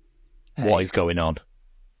said, hey, what is going on?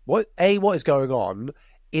 What is going on?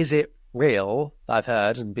 Is it real that I've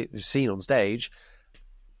heard and seen on stage?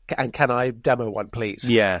 And can I demo one, please?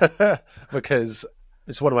 Yeah. Because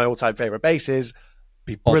it's one of my all-time favourite basses.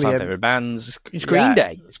 Be brilliant. All-time favourite bands. It's Green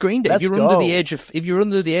Day. It's Green Day. If you're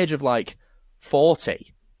under the age of like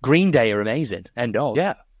 40, Green Day are amazing. End of.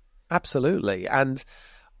 Yeah, absolutely. And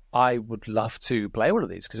I would love to play one of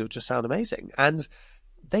these, because it would just sound amazing. And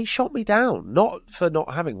they shot me down, not for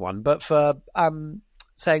not having one, but for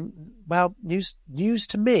saying, well, news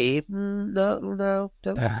to me. No,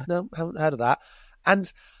 haven't heard of that.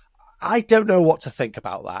 And I don't know what to think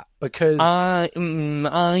about that, because I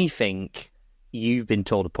think you've been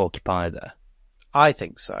told a porcupine there. I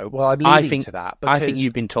think so. Well, I'm leaning to that. Because... I think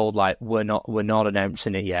you've been told, like, we're not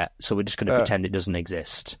announcing it yet, so we're just going to pretend it doesn't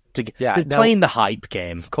exist. They're playing the hype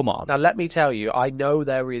game. Come on. Now, let me tell you, I know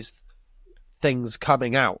there is things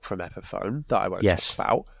coming out from Epiphone that I won't talk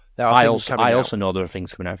about. I also know there are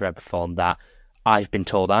things coming out from Epiphone that I've been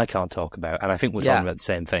told I can't talk about, and I think we're talking about the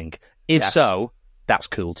same thing. If so, that's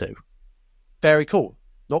cool too. Very cool.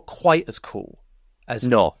 Not quite as cool as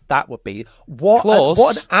that would be. What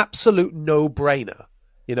an absolute no-brainer.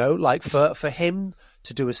 Like for him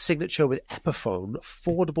to do a signature with Epiphone,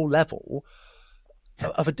 affordable level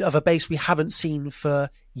of a bass we haven't seen for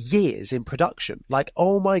years in production. Like,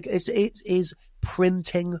 oh my, it is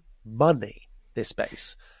printing money, this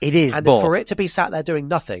bass. It is, and for it to be sat there doing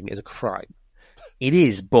nothing is a crime. It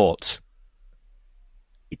is, but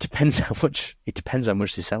it depends how much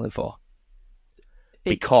they sell it for.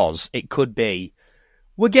 Because it could be,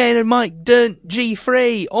 we're getting a Mike Dirnt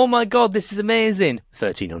G3. Oh my God, this is amazing.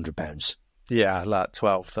 £1,300. Yeah, like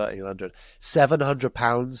 1,300.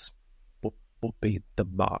 £700 would be the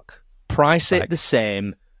mark. Price it the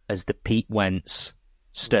same as the Pete Wentz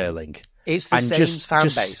Sterling. It's the same fan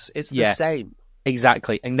base. It's the same.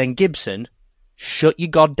 Exactly. And then Gibson, shut your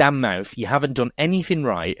goddamn mouth. You haven't done anything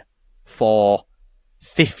right for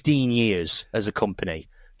 15 years as a company.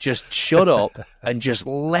 Just shut up and just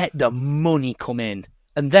let the money come in.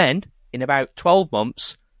 And then, in about 12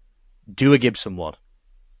 months, do a Gibson one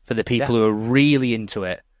for the people who are really into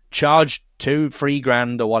it. Charge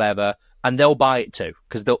 $2,000-3,000 or whatever, and they'll buy it too.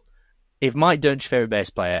 Because if Mike Dirnt's your favourite bass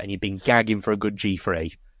player and you've been gagging for a good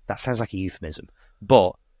G3, that sounds like a euphemism,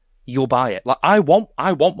 but you'll buy it. Like, I want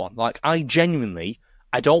one. Like, I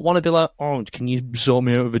don't want to be like, oh, can you sort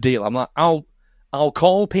me out with a deal? I'm like, I'll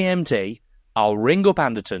call PMT, I'll ring up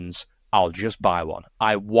Andertons, I'll just buy one.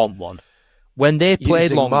 I want one. When they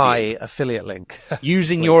played Longview... Using my affiliate link.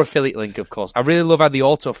 Using your affiliate link, of course. I really love how the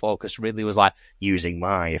autofocus really was like, using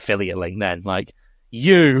my affiliate link then. Like,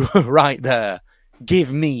 you, right there,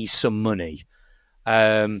 give me some money.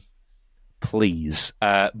 Please.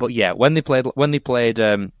 But yeah, when they played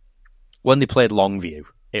Longview,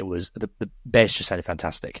 it was... The bass just sounded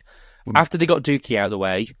fantastic. After they got Dookie out of the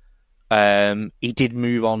way, He did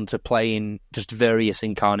move on to playing just various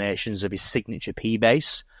incarnations of his signature P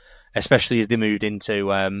bass, especially as they moved into.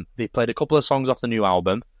 They played a couple of songs off the new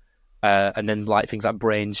album, and then like things like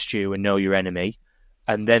Brain Stew and Know Your Enemy,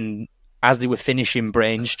 and then as they were finishing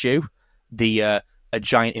Brain Stew, a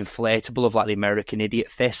giant inflatable of like the American Idiot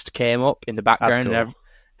fist came up in the background, cool. And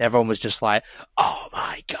everyone was just like, "Oh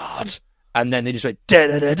my god!" And then they just went da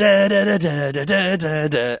da da da da da da da da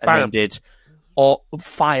da, and then did all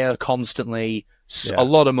fire constantly. A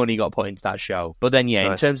lot of money got put into that show. But then,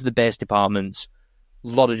 nice. In terms of the bass departments, a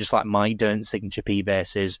lot of just like my Dirnt signature P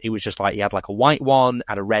basses. It was just like he had like a white one,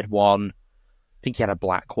 had a red one. I think he had a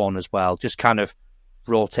black one as well. Just kind of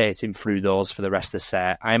rotating through those for the rest of the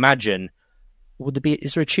set. I imagine.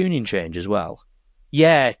 Is there a tuning change as well?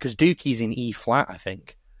 Yeah, because Dookie's in E flat, I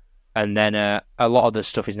think. And then a lot of the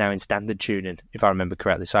stuff is now in standard tuning, if I remember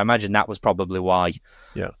correctly. So I imagine that was probably why.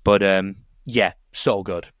 Yeah. But yeah, so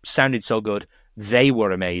good. Sounded so good. They were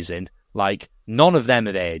amazing. Like, none of them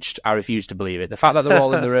have aged. I refuse to believe it. The fact that they're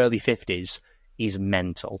all in their early 50s is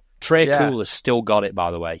mental. Trey Cool has still got it, by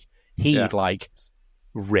the way. He like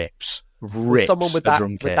rips someone with a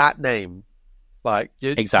drum kit. With that name, like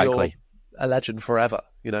exactly. You're a legend forever,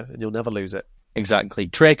 and you'll never lose it. Exactly.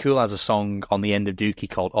 Trey Cool has a song on the end of Dookie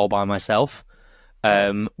called All By Myself,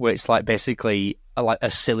 where it's like basically a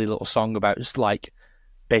silly little song about just like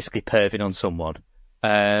basically perving on someone.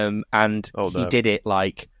 He did it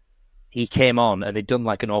like he came on and they'd done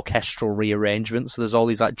like an orchestral rearrangement. So there's all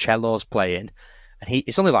these like cellos playing, and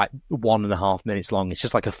it's only like 1.5 minutes long. It's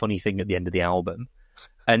just like a funny thing at the end of the album.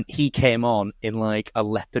 And he came on in like a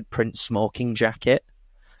leopard print smoking jacket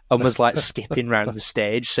and was like skipping around the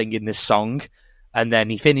stage singing this song. And then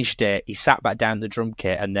he finished it. He sat back down the drum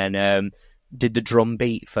kit and then did the drum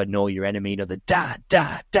beat for Know Your Enemy. The da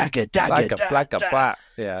da dagga dagga da.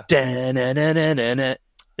 Yeah.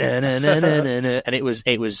 And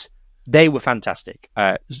it was. They were fantastic.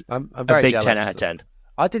 I'm very a big jealous 10 out of 10.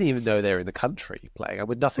 I didn't even know they were in the country playing.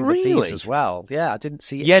 With Nothing But Thieves as well. Yeah, I didn't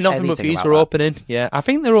see. Yeah, Nothing But Thieves were opening. Yeah, I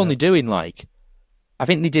think they're only doing like. I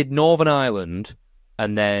think they did Northern Ireland.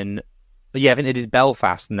 And then, I think they did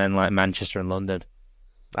Belfast and then like Manchester and London.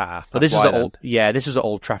 But this is at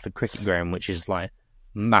Old Trafford Cricket Ground, which is like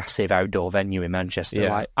massive outdoor venue in Manchester.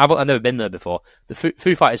 Yeah. Like I've never been there before. The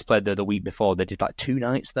Foo Fighters played there the week before. They did like 2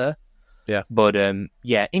 nights there. Yeah, but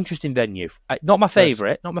interesting venue. Not my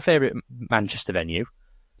favourite. Not my favourite Manchester venue.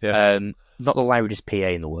 Yeah, not the loudest PA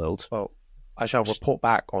in the world. Well, I shall report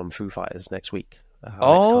back on Foo Fighters next week. Next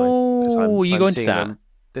time, you going to that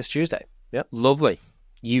this Tuesday? Yep, lovely.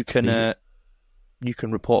 You can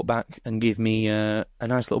report back and give me a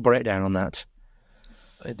nice little breakdown on that.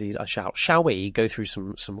 Indeed, I shall. Shall we go through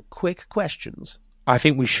some quick questions? I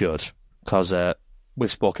think we should, because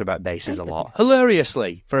we've spoken about basses a lot.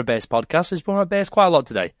 Hilariously, for a bass podcast, we've spoken about bass quite a lot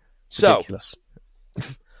today. Ridiculous.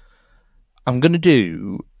 So, I'm going to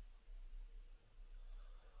do...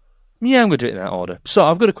 Yeah, I'm going to do it in that order. So,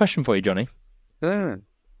 I've got a question for you, Johnny.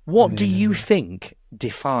 What do you think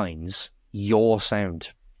defines your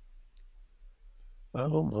sound?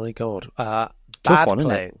 Oh my god. Tough bad one,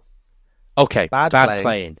 playing. Isn't it? Okay, bad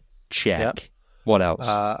playing. Check. Yep. What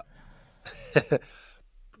else?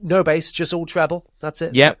 No bass, just all treble. That's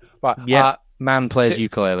it. Yep. Right. Yeah. Man plays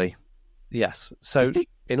ukulele. Yes. So,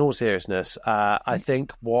 in all seriousness, I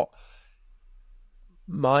think what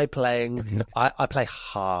my playing, I play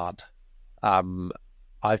hard.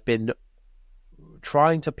 I've been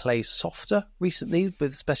trying to play softer recently,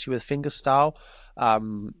 especially with fingerstyle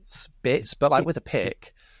bits, but like with a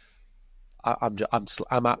pick, I'm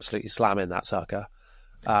absolutely slamming that sucker.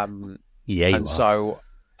 So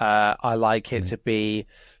I like it to be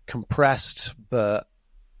compressed, but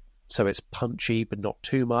so it's punchy, but not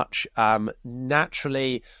too much.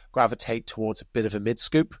 Naturally gravitate towards a bit of a mid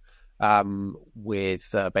scoop,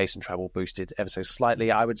 with bass and treble boosted ever so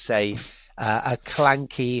slightly. I would say a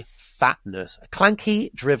clanky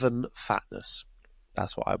driven fatness.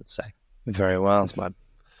 That's what I would say. Very well. That's mine.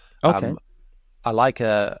 Okay. I like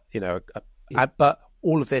but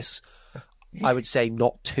all of this, I would say,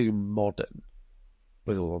 not too modern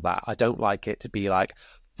with all of that. I don't like it to be like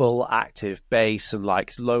full active bass and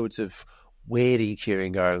like loads of weird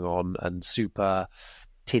EQing going on and super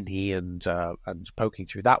tinny and poking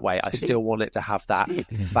through that way. I still want it to have that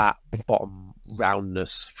fat bottom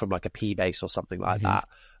roundness from like a P bass or something like that,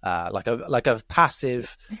 like a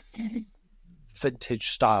passive vintage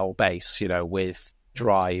style bass, with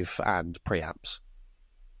drive and preamps.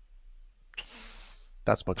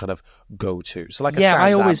 That's my kind of go-to. So like a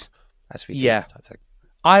SVT type thing.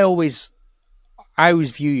 I always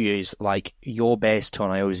view you as like your bass tone.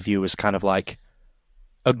 I always view as kind of like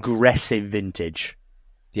aggressive vintage.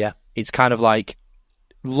 Yeah. It's kind of like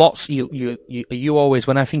lots. You always,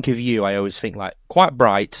 when I think of you, I always think like quite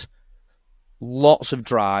bright, lots of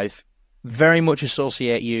drive. Very much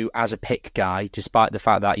associate you as a pick guy, despite the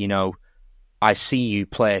fact that I see you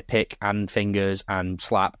play pick and fingers and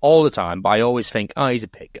slap all the time. But I always think, oh, he's a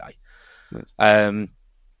pick guy. Nice.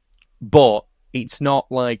 But it's not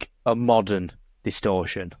like a modern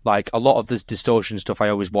distortion. Like a lot of this distortion stuff I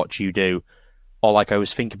always watch you do, or like I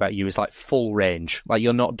always think about you, is like full range. Like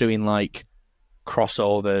you're not doing like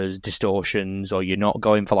crossovers, distortions, or you're not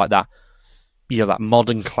going for like that, that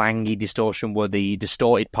modern clangy distortion where the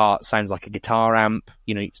distorted part sounds like a guitar amp.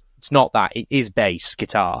 It's not that. It is bass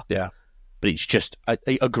guitar. Yeah. But it's just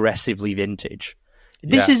aggressively vintage.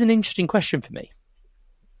 This is an interesting question for me.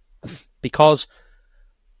 Because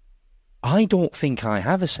I don't think I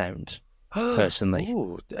have a sound, personally.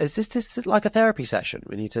 Ooh, is this like a therapy session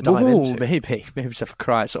we need to dive into? Maybe just have a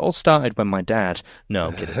cry. So it all started when my dad... No,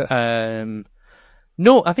 I'm kidding.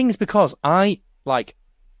 No, I think it's because I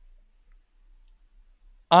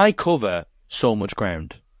cover so much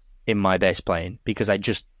ground in my bass playing because I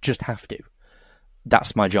just have to.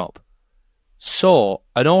 That's my job. So,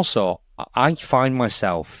 and also, I find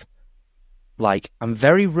myself like, I'm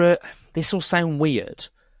very this will sound weird.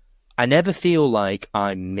 I never feel like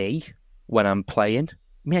I'm me when I'm playing.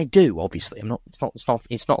 I mean, I do, obviously. I'm not.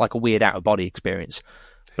 It's not like a weird out of body experience.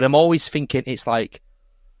 But I'm always thinking it's like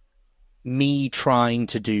me trying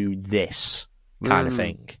to do this kind of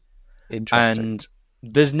thing. Interesting. And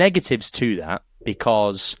there's negatives to that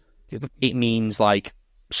because it means like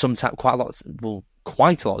sometimes quite a lot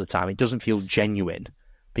of the time it doesn't feel genuine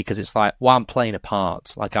because it's like, well, I'm playing a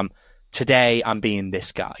part. Like today I'm being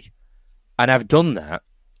this guy. And I've done that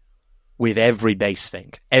with every bass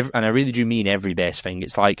thing. And I really do mean every bass thing.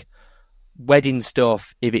 It's like wedding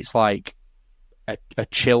stuff, if it's like a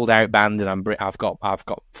chilled out band and I've got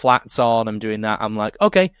flats on, I'm doing that. I'm like,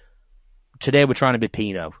 okay, today we're trying to be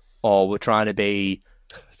Pinot, or we're trying to be.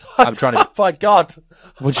 I'm trying to. Oh my God!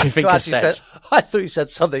 What do you think I said? I thought you said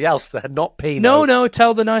something else there, not Pinot. No.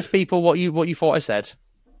 Tell the nice people what you thought I said.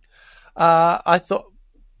 I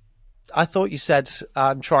thought you said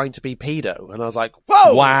I'm trying to be pedo, and I was like,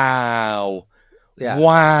 whoa! Wow. Yeah.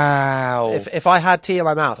 Wow. If I had tea in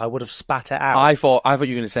my mouth, I would have spat it out. I thought you were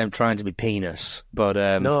going to say I'm trying to be penis, but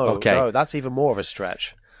no, okay. No, that's even more of a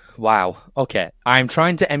stretch. Wow. Okay, I'm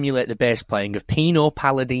trying to emulate the bass playing of Pino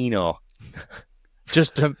Palladino.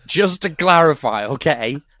 just to clarify,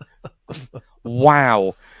 okay.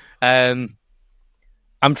 Wow. I'm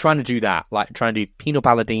trying to do that, like trying to do Pino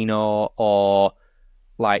Palladino or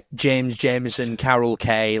like James Jameson, Carol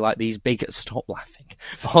Kay, like these big. Stop laughing.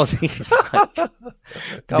 All these like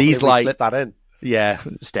these like slip that in. Yeah,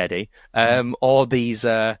 steady. Or these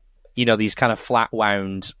these kind of flat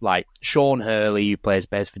wound like Sean Hurley, who plays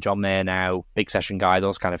bass for John Mayer now, big session guy,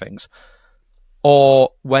 those kind of things.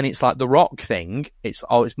 Or when it's like the rock thing, it's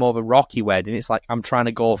more of a rocky wedding. It's like I'm trying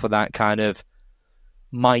to go for that kind of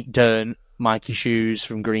Mike Dirnt, Mikey Shoes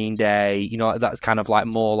from Green Day, that kind of like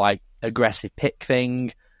more like aggressive pick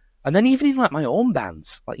thing. And then even in like my own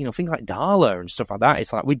bands, like things like DARLAH and stuff like that.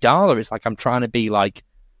 It's like with DARLAH, it's like I'm trying to be like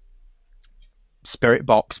Spirit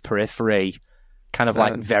Box, Periphery, kind of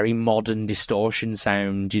like very modern distortion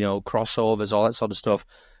sound, crossovers, all that sort of stuff.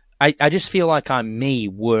 I just feel like I'm me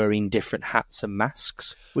wearing different hats and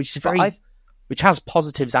masks, which is which has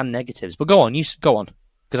positives and negatives. But go on,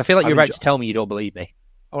 because I feel like you're about to tell me you don't believe me.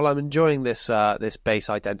 Well, I'm enjoying this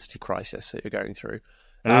bass identity crisis that you're going through.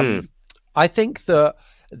 I think that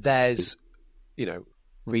there's,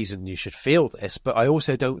 reason you should feel this, but I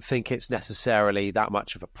also don't think it's necessarily that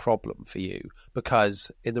much of a problem for you,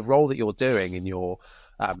 because in the role that you're doing in your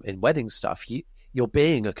in wedding stuff, you're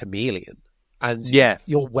being a chameleon, and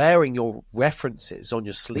you're wearing your references on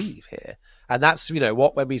your sleeve here. And that's,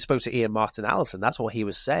 when we spoke to Ian Martin Allison, that's what he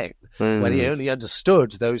was saying. When he only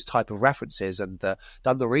understood those type of references and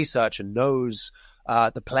done the research and knows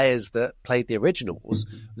the players that played the originals,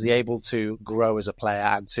 was he able to grow as a player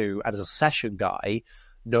and as a session guy,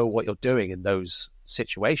 know what you're doing in those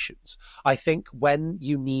situations. I think when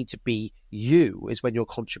you need to be you is when you're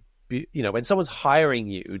when someone's hiring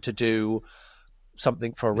you to do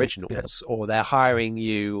something for originals, or they're hiring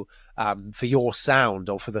you for your sound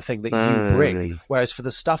or for the thing that you bring. Whereas for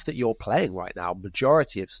the stuff that you're playing right now,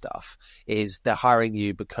 majority of stuff is they're hiring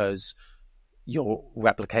you because you're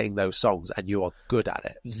replicating those songs and you are good at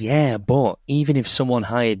it. Yeah, but even if someone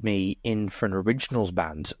hired me in for an originals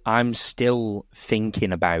band, I'm still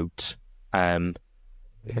thinking about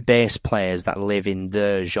bass players that live in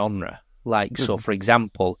the genre. Like, so for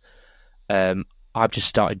example, I've just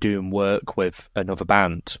started doing work with another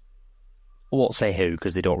band. I won't say who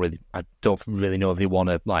because I don't really know if they want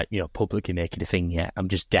to publicly make it a thing yet. I'm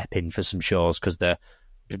just depping for some shows because they're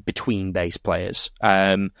between bass players,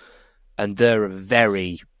 and they're a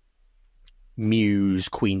very Muse,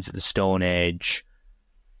 Queens of the Stone Age,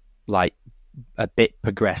 like a bit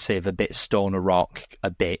progressive, a bit stoner rock,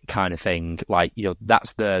 a bit kind of thing. Like,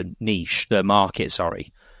 that's the niche, the market.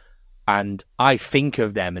 Sorry. And I think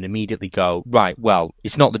of them and immediately go, right, well,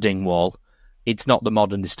 it's not the Dingwall. It's not the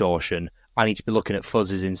modern distortion. I need to be looking at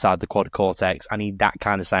fuzzes inside the quad cortex. I need that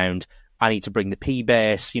kind of sound. I need to bring the P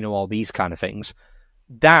bass, all these kind of things.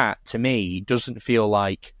 That, to me, doesn't feel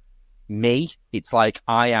like me. It's like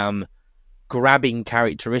I am grabbing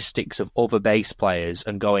characteristics of other bass players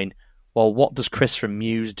and going, well, what does Chris from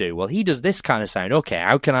Muse do? Well, he does this kind of sound. Okay,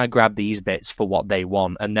 how can I grab these bits for what they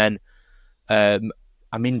want? And then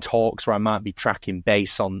I'm in talks where I might be tracking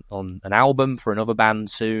bass on an album for another band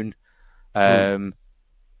soon.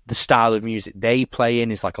 The style of music they play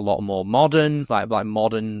in is like a lot more modern, like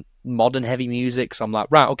modern heavy music. So I'm like,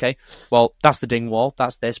 right, okay, well, that's the Dingwall,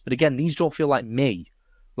 that's this. But again, these don't feel like me.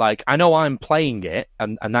 Like, I know I'm playing it,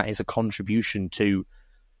 and that is a contribution to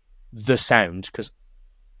the sound, because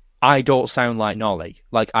I don't sound like Nolly.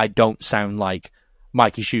 Like, I don't sound like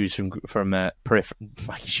Mikey Shoes from Periphery.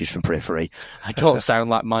 Mikey Shoes from Periphery. I don't sound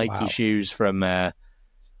like Mikey Shoes from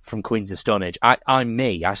Queens of the Stone Age. I'm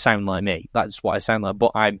me. I sound like me. That's what I sound like.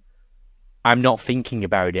 But I'm not thinking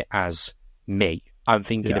about it as me. I'm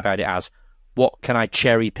thinking about it as, what can I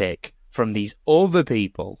cherry pick from these other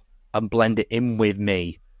people and blend it in with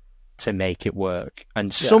me to make it work?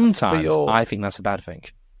 And sometimes I think that's a bad thing.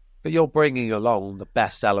 But you're bringing along the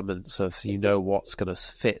best elements of, what's going to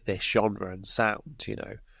fit this genre and sound,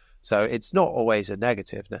 So it's not always a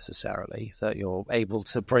negative necessarily that you're able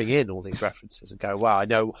to bring in all these references and go, wow, I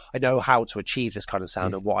know how to achieve this kind of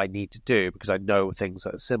sound and what I need to do because I know things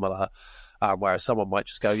that are similar. Whereas someone might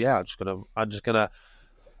just go, I'm just gonna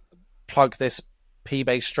plug this P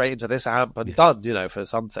bass straight into this amp and done, for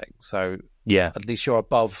something. So at least you're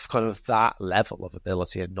above kind of that level of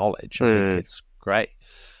ability and knowledge. I think it's great.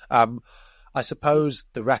 I suppose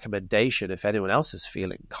the recommendation, if anyone else is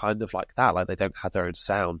feeling kind of like that, like they don't have their own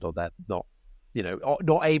sound or they're not,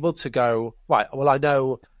 not able to go, right, well, I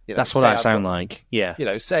know... that's what I sound like, yeah.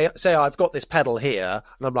 Say I've got this pedal here,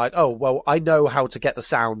 and I'm like, oh, well, I know how to get the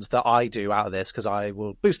sound that I do out of this, because I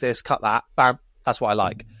will boost this, cut that, bam, that's what I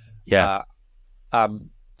like. Yeah.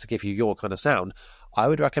 To give you your kind of sound, I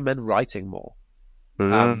would recommend writing more.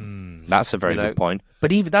 That's a very good point.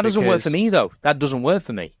 But even that doesn't work for me, though. That doesn't work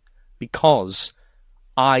for me. Because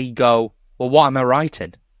I go, well, what am I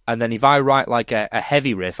writing? And then if I write like a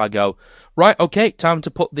heavy riff, I go, right, okay, time to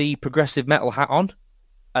put the progressive metal hat on.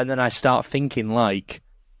 And then I start thinking like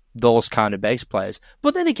those kind of bass players.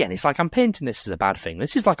 But then again, it's like I'm painting this as a bad thing.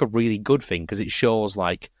 This is like a really good thing because it shows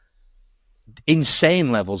like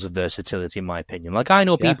insane levels of versatility, in my opinion. Like, I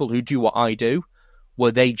know people who do what I do,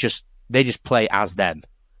 where they just play as them.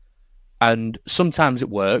 And sometimes it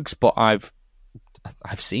works, but I've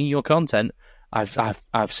seen your content,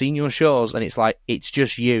 I've seen your shows, and it's like, it's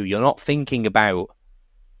just you. You're not thinking about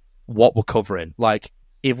what we're covering. Like,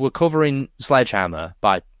 if we're covering Sledgehammer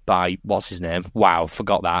by what's his name? Wow,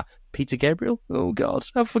 forgot that. Peter Gabriel? Oh God,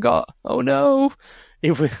 I forgot. Oh no.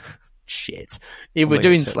 If we If we're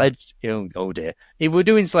doing oh dear. If we're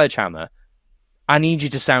doing Sledgehammer, I need you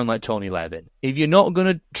to sound like Tony Levin. If you're not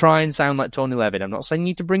going to try and sound like Tony Levin, I'm not saying you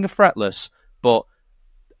need to bring a fretless, but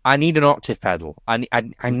I need an octave pedal. I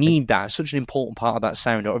need that. It's such an important part of that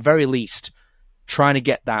sound, or at very least trying to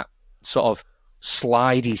get that sort of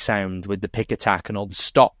slidey sound with the pick attack and all the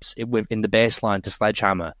stops in the bass line to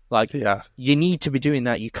Sledgehammer. Like, you need to be doing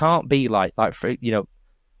that. You can't be like for,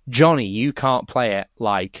 Johnny, you can't play it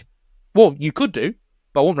like, well, you could do,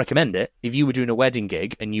 but I won't recommend it. If you were doing a wedding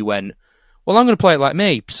gig and you went, well, I'm going to play it like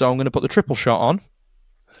me, so I'm going to put the triple shot on.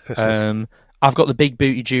 I've got the big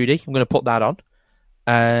booty Judy. I'm going to put that on.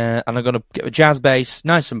 And I'm going to get a jazz bass,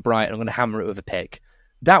 nice and bright, and I'm going to hammer it with a pick.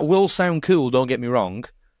 That will sound cool, don't get me wrong,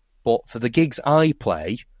 but for the gigs I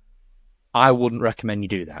play, I wouldn't recommend you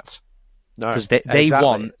do that. No, because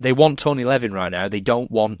they want Tony Levin right now. They don't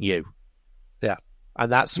want you. Yeah,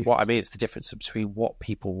 and that's what I mean. It's the difference between what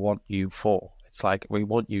people want you for. It's like, we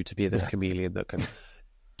want you to be this chameleon that can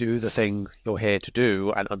do the thing you're here to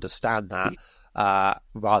do and understand that.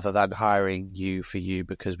 Rather than hiring you for you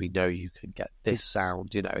because we know you can get this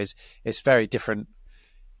sound, it's very different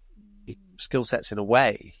skill sets in a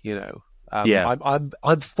way,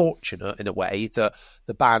 I'm fortunate in a way that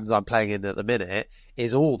the bands I'm playing in at the minute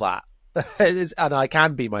is all that, and I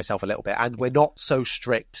can be myself a little bit, and we're not so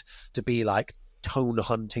strict to be like tone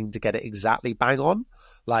hunting to get it exactly bang on.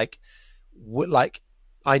 Like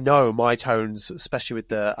I know my tones, especially with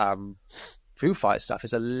the Foo Fight stuff,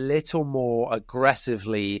 is a little more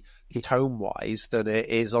aggressively tone-wise than it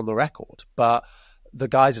is on the record. But the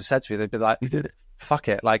guys have said to me, they've been like, fuck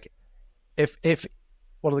it. Like, if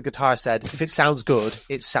one of the guitarists said, if it sounds good,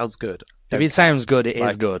 it sounds good. If it sounds good, it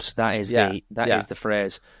is good. That is is the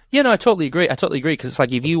phrase. Yeah, no, I totally agree. Because it's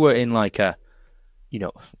like if you were in like a,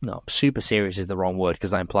 no, super serious is the wrong word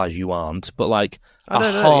because that implies you aren't. But like a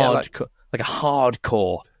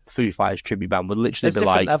hardcore Foo Fighters tribute band would literally be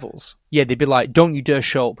like levels. Yeah, they'd be like, don't you dare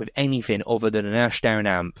show up with anything other than an Ashdown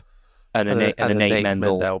amp and an 8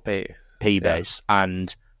 Mendel P bass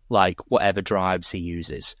and like whatever drives he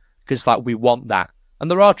uses. Because like we want that. And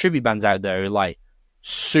there are tribute bands out there who like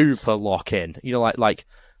super lock in. Like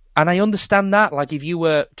and I understand that. Like if you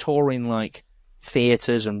were touring like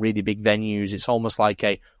theatres and really big venues, it's almost like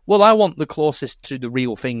I want the closest to the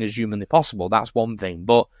real thing as humanly possible. That's one thing.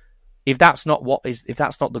 But if that's not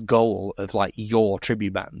the goal of like your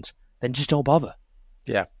tribute band, then just don't bother.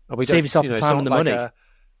 Yeah, save yourself the time and the money.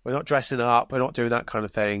 We're not dressing up. We're not doing that kind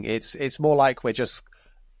of thing. It's more like we're just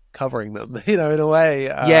covering them, in a way.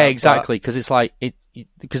 Yeah, exactly. Because it's like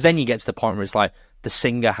because then you get to the point where it's like the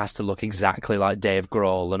singer has to look exactly like Dave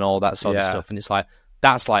Grohl and all that sort of stuff, and it's like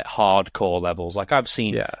that's like hardcore levels. Like I've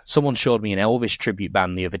seen someone showed me an Elvis tribute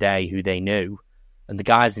band the other day who they knew, and the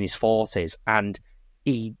guy's in his 40s, and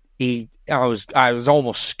I was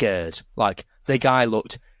almost scared. Like the guy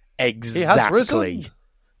looked exactly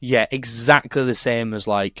the same as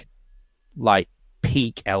like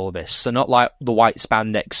peak Elvis. So not like the white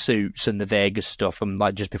spandex suits and the Vegas stuff from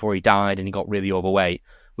like just before he died and he got really overweight.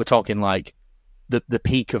 We're talking like the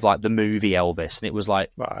peak of like the movie Elvis, and it was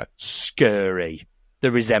like scary.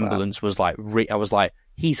 The resemblance was like I was like,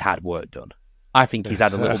 he's had work done. I think he's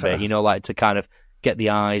had a little bit, like to kind of get the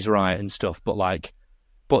eyes right and stuff.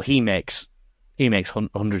 But he makes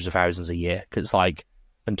hundreds of thousands a year because like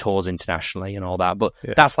and tours internationally and all that. But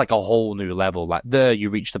that's like a whole new level. Like there, you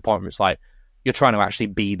reach the point where it's like you're trying to actually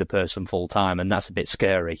be the person full time, and that's a bit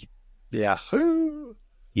scary. Yeah,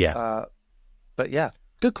 yeah. But yeah,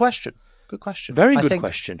 good question. Good question. Very good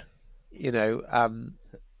question.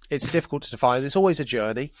 It's difficult to define. It's always a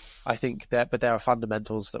journey. I think but there are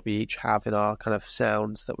fundamentals that we each have in our kind of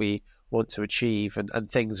sounds that we want to achieve,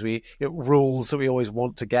 and things rules that we always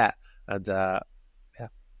want to get. And I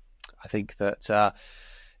think that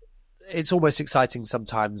it's almost exciting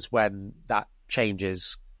sometimes when that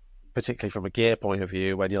changes, particularly from a gear point of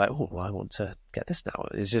view, when you're like, oh, well, I want to get this now.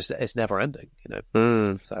 It's never ending,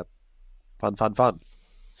 So fun.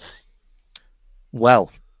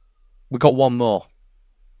 Well, we got one more.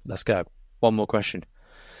 Let's go. One more question.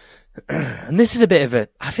 And this is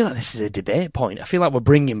I feel like this is a debate point. I feel like we're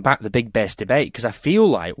bringing back the big bass debate because I feel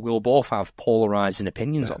like we'll both have polarizing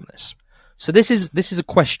opinions on this. So this is a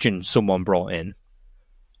question someone brought in,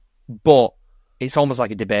 but it's almost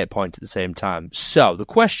like a debate point at the same time. So the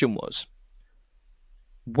question was,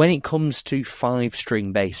 when it comes to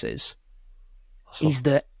 5-string basses, is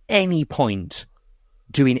there any point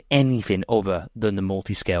doing anything other than the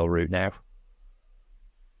multi-scale route now?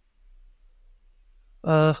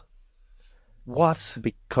 What?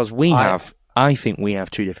 Because I think we have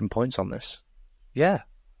two different points on this. Yeah.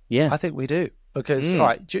 I think we do. Because, all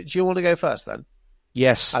right, do you want to go first then?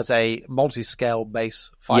 Yes. As a multi-scale bass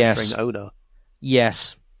 5-string owner.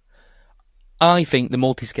 Yes. I think the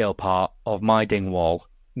multi-scale part of my Dingwall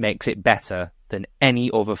makes it better than any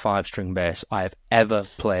other 5-string bass I have ever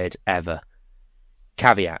played, ever.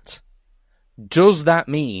 Caveat. Does that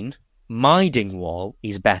mean my Dingwall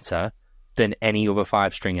is better than any other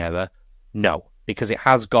 5-string ever? No, because it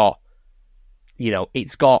has got,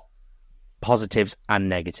 it's got positives and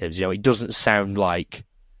negatives. It doesn't sound like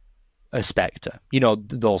a Spectre,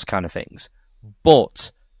 those kind of things.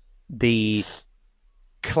 But the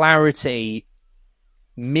clarity,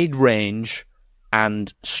 mid-range,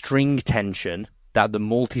 and string tension that the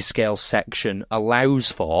multi-scale section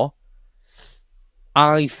allows for,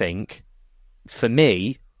 I think, for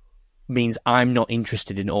me, means I'm not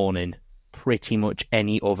interested in owning pretty much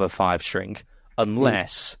any other 5-string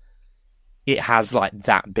unless it has like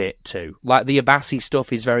that bit too. Like the Abassi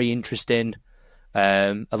stuff is very interesting.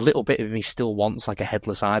 A little bit of me still wants like a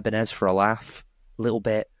headless Ibanez for a laugh, a little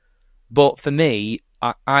bit. But for me,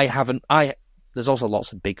 there's also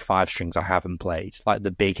lots of big 5-strings I haven't played, like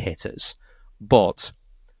the big hitters. But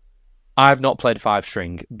I've not played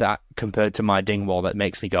 5-string that compared to my Dingwall that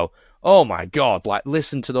makes me go, oh my God, like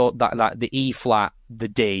listen to the E flat, the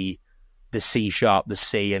D, the C sharp, the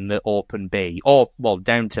C, and the open B, or, well,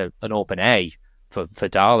 down to an open A for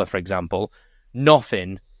DARLAH, for example.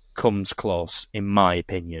 nothing comes close, in my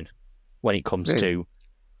opinion, when it comes to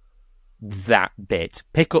that bit.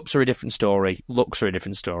 Pickups are a different story, looks are a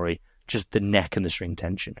different story, just the neck and the string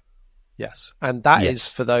tension. Yes, and that is,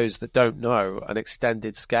 for those that don't know, an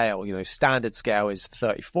extended scale. Standard scale is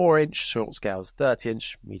 34-inch, short scale is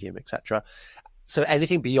 30-inch, medium, etc. So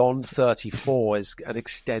anything beyond 34 is an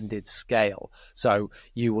extended scale. So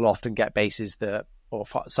you will often get basses that, or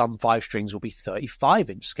some 5 strings will be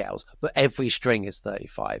 35-inch scales, but every string is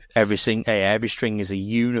 35. Every string is a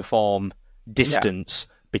uniform distance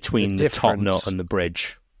between the top note and the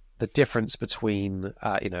bridge. The difference between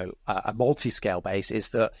a multi-scale bass is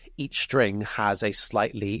that each string has a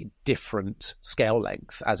slightly different scale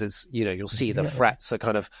length, as is, you'll see the frets are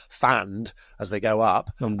kind of fanned as they go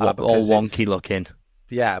up. And all wonky looking.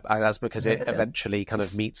 Yeah, that's because it eventually kind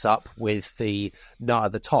of meets up with the nut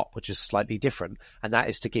at the top, which is slightly different. And that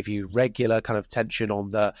is to give you regular kind of tension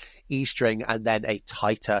on the E string and then a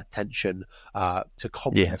tighter tension to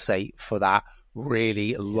compensate for that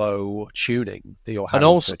really low tuning that you're having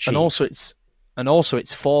to achieve. And also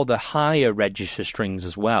it's for the higher register strings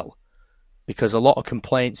as well, because a lot of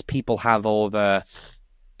complaints people have over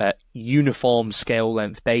uniform scale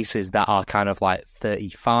length basses that are kind of like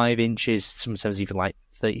 35 inches, sometimes even like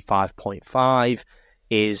 35.5,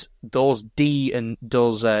 is those D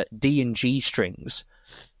and G strings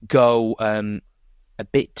go a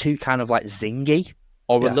bit too kind of like zingy,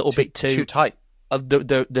 or a little bit too tight.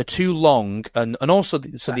 They're too long, and also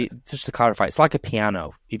just to clarify, it's like a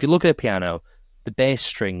piano. If you look at a piano, the bass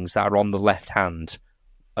strings that are on the left hand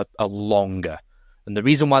are longer, and the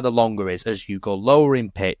reason why they're longer is as you go lower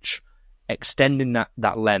in pitch, extending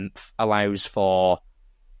that length allows for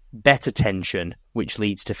better tension, which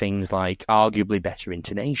leads to things like arguably better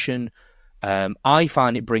intonation. I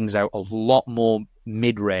find it brings out a lot more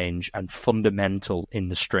mid-range and fundamental in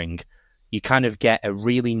the string. You kind of get a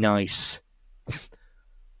really nice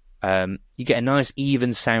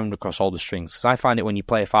even sound across all the strings. Because I find it when you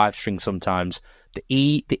play a 5-string sometimes, the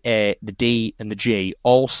E, the A, the D, and the G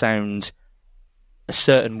all sound a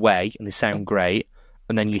certain way, and they sound great.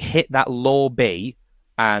 And then you hit that low B,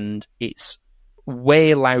 and it's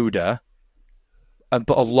way louder,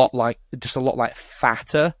 but a lot like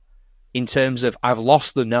fatter in terms of I've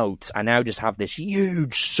lost the notes. I now just have this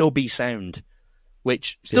huge subby sound,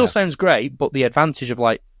 which still sounds great, but the advantage of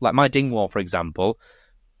like my Dingwall, for example,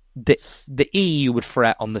 the E you would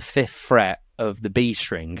fret on the 5th fret of the B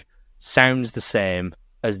string sounds the same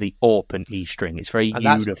as the open E string. It's very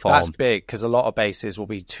uniform. That's big, because a lot of basses will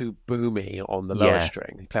be too boomy on the lower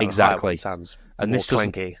string. Exactly. It sounds and more this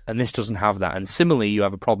clanky. And this doesn't have that. And similarly, you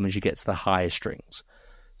have a problem as you get to the higher strings.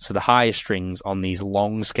 So the higher strings on these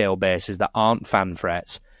long scale basses that aren't fan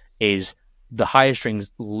frets is the higher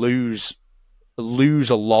strings lose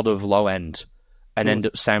a lot of low end and end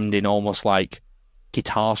up sounding almost like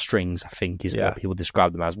guitar strings, I think is what people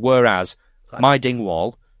describe them as. Whereas my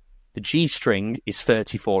Dingwall, the G string is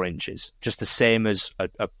 34 inches, just the same as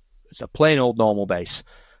a plain old normal bass.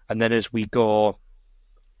 And then as we go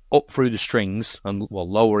up through the strings and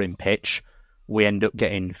lower in pitch, we end up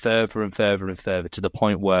getting further and further and further to the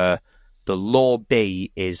point where the low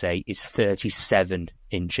B is 37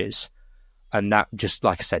 inches. And that, just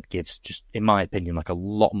like I said, gives, just in my opinion, like a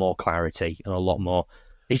lot more clarity and a lot more.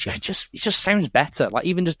 It just sounds better. Like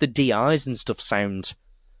even just the DIs and stuff sounds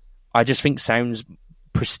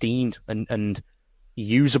pristine and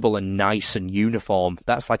usable and nice and uniform.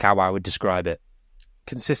 That's like how I would describe it.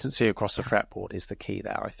 Consistency across the fretboard is the key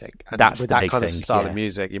there, I think. And that's with the that big kind thing, of style of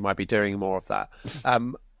music, you might be doing more of that.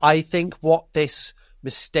 I think what this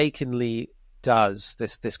mistakenly does,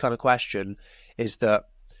 this kind of question, is that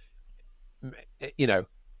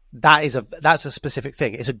that's a specific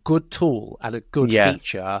thing. It's a good tool and a good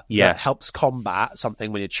feature that helps combat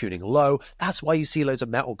something when you're tuning low. That's why you see loads of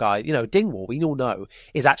metal guys. Dingwall, we all know,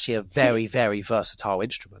 is actually a very, very versatile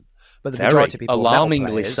instrument. But the majority of people,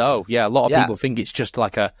 alarmingly so. Yeah, a lot of people think it's just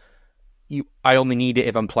like I only need it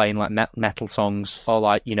if I'm playing like metal songs, or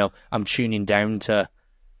like I'm tuning down to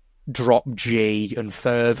drop G and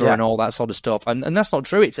further and all that sort of stuff. And that's not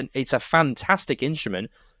true. It's a fantastic instrument,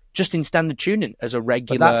 just in standard tuning as a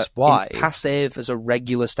regular, passive as a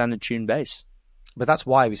regular standard tune bass. But that's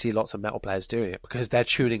why we see lots of metal players doing it, because they're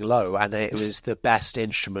tuning low, and it was the best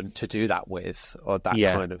instrument to do that with, or that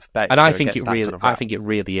kind of bass. And I think it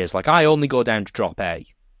really is. Like I only go down to drop A.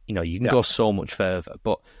 You can go so much further,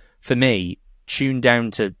 but for me, tune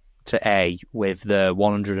down to A with the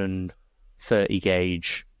 130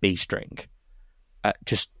 gauge B string.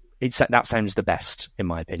 That sounds the best in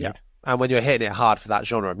my opinion. And when you're hitting it hard for that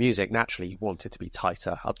genre of music, naturally you want it to be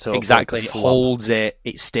tighter up to exactly. It holds it.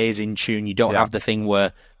 It stays in tune. You don't have the thing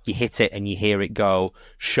where you hit it and you hear it go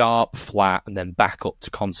sharp, flat, and then back up to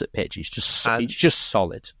concert pitch. It's just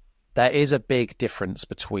solid. There is a big difference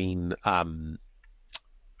between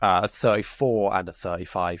a 34 and a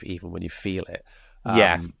 35, even when you feel it.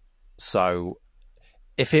 So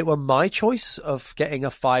if it were my choice of getting a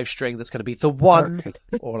 5-string that's going to be the one,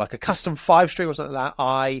 or like a custom 5-string or something like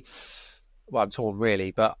that, I'm torn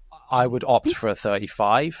really, but I would opt for a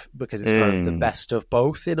 35 because it's kind of the best of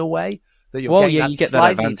both in a way. That you're getting that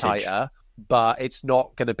slightly tighter, but it's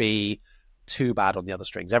not going to be too bad on the other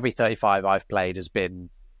strings. Every 35 I've played has been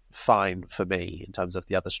fine for me in terms of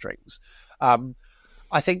the other strings.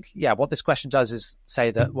 I think, what this question does is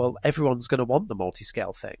say that, well, everyone's going to want the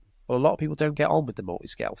multi-scale thing. Well, a lot of people don't get on with the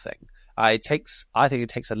multi-scale thing. I think it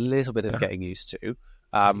takes a little bit of getting used to.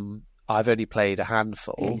 I've only played a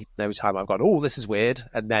handful. Every time I've gone, this is weird,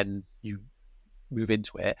 and then you move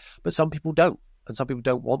into it. But some people don't, and some people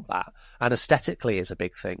don't want that. And aesthetically is a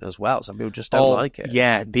big thing as well. Some people just don't like it.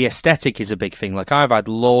 Yeah, the aesthetic is a big thing. Like I've had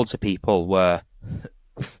loads of people where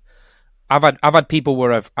I've had people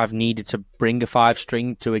where I've needed to bring a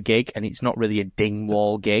 5-string to a gig, and it's not really a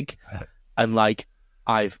Dingwall gig, and like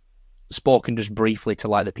I've spoken just briefly to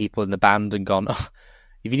like the people in the band and gone,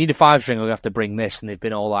 if you need a 5-string, I'll have to bring this, and they've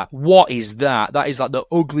been all like, "What is that? That is like the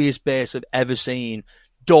ugliest bass I've ever seen.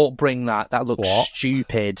 Don't bring that. That looks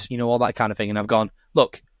stupid." All that kind of thing. And I've gone,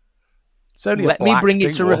 look, let me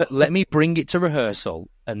bring it to rehearsal,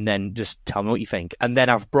 and then just tell me what you think. And then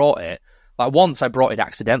I've brought it. Like once I brought it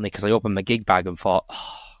accidentally because I opened my gig bag and thought,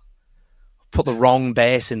 put the wrong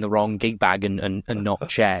bass in the wrong gig bag and not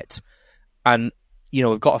checked. And,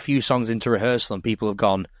 we've got a few songs into rehearsal and people have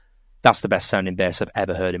gone, that's the best sounding bass I've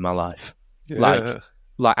ever heard in my life. Yeah.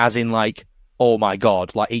 Like as in like, oh my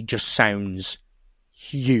God, like it just sounds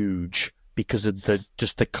huge because of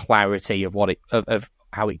the clarity of of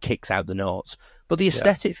how it kicks out the notes. But the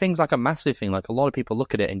aesthetic thing's like a massive thing. Like a lot of people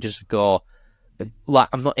look at it and just go, like,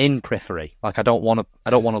 I'm not in Periphery. Like I don't want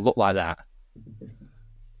to look like that.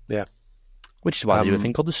 Yeah. Which is why they do a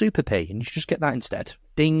thing called the Super P, and you should just get that instead.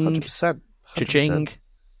 Ding. 100%. Cha-ching.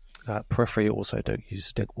 Periphery also don't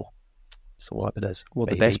use Dingwall. So what it is. Well,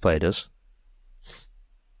 the bass player does.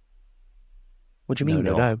 What do you mean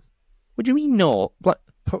no? What do you mean no? Like,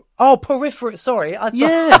 Periphery. Sorry. I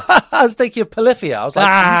was thinking of Polyphia. I was like,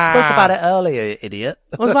 you spoke about it earlier, idiot.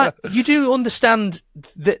 I was like, you do understand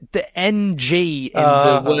that the NG in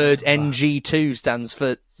the word NG2 stands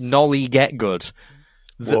for Nolly Get Good.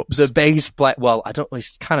 The bass player, well, I don't.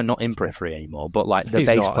 He's kind of not in Periphery anymore, but like the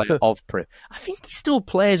bass player of Periphery, I think he still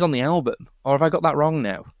plays on the album. Or have I got that wrong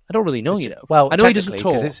now? I don't really know. Well, I know he doesn't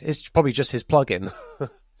talk. It's probably just his plug-in.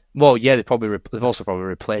 Well, yeah, they've also probably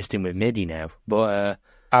replaced him with MIDI now. But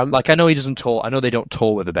like I know he doesn't tour. I know they don't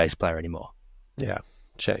tour with a bass player anymore. Yeah,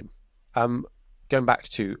 shame. Going back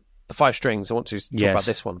to the 5 strings, I want to talk about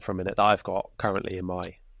this one for a minute that I've got currently in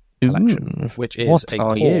my collection, which is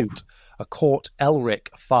a Cort Elric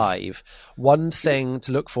 5. One thing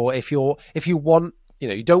to look for if you want,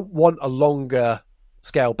 you don't want a longer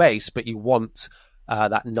scale bass, but you want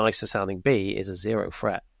that nicer sounding B, is a 0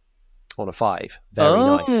 fret on a 5. Very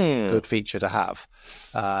nice, good feature to have.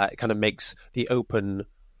 It kind of makes the open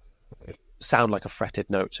sound like a fretted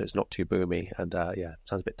note, so it's not too boomy, and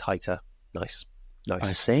sounds a bit tighter. Nice. I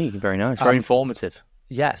see. Very nice. Very informative.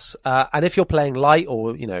 Yes, and if you're playing light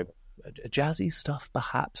or jazzy stuff,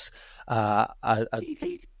 perhaps not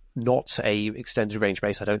a extended range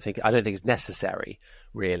bass, I don't think it's necessary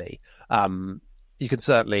really. You can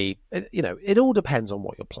certainly, it all depends on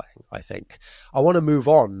what you're playing. I think I want to move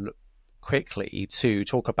on quickly to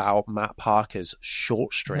talk about Matt Parker's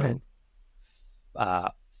short string.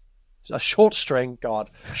 A short string,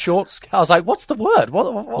 short scale. I was like, what's the word?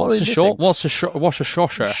 What's a short? What's a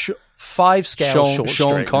shosher? 5 scale short Sean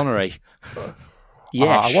string. Connery.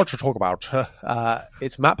 Yes. I want to talk about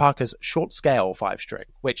it's Matt Parker's short scale 5-string,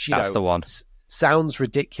 which that's the one. Sounds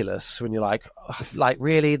ridiculous when you're like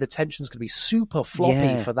really the tension's going to be super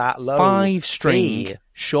floppy for that low 5-string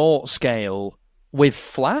short scale with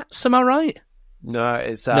flats. Am I right? No,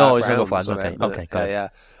 it's not got flats. Okay, got it. Yeah,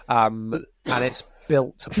 and it's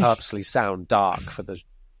built to purposely sound dark for the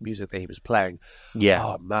music that he was playing. Yeah.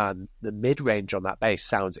 Oh man, the mid-range on that bass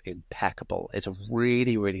sounds impeccable. It's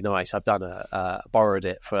really, really nice. I've done borrowed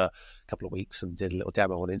it for a couple of weeks and did a little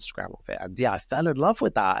demo on Instagram of it. And I fell in love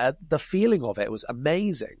with that. The feeling of it was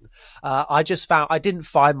amazing. I didn't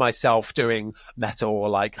find myself doing metal or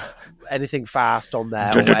like anything fast on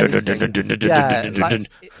there. And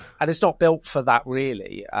it's not built for that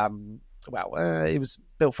really. it was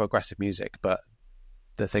built for aggressive music, but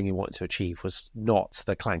the thing he wanted to achieve was not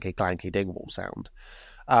the clanky clanky Dingwall sound,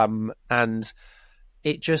 and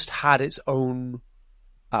it just had its own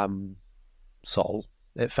soul.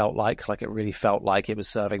 It felt like it really felt like it was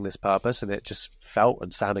serving this purpose, and it just felt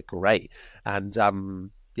and sounded great. And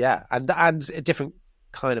and a different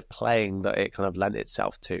kind of playing that it kind of lent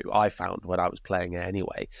itself to, I found when I was playing it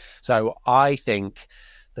anyway. So I think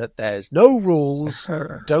that there's no rules.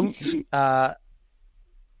 Don't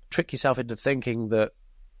trick yourself into thinking that,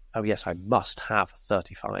 oh yes, I must have a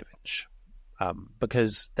 35-inch,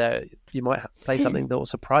 because you might play something that will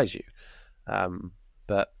surprise you.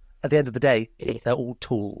 But at the end of the day, they're all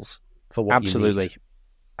tools for what you need.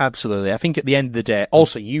 Absolutely. I think at the end of the day,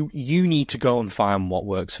 also, you need to go and find what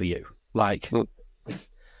works for you. Like,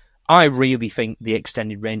 I really think the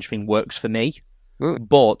extended range thing works for me,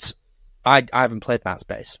 but I haven't played Matt's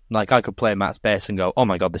bass. Like, I could play Matt's bass and go, oh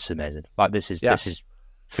my God, this is amazing. Like, this is,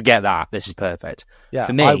 forget that. This is perfect. Yeah,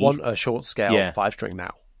 for me, I want a short scale 5-string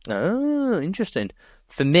now. Oh, interesting.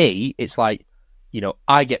 For me, it's like,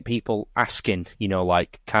 I get people asking,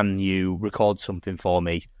 like, can you record something for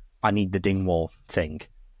me? I need the Dingwall thing.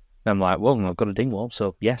 And I'm like, well, I've got a Dingwall,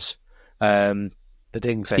 so yes. The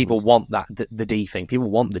ding thing. People want that, the D thing. People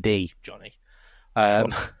want the D, Johnny.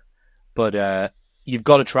 But you've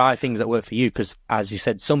got to try things that work for you, because, as you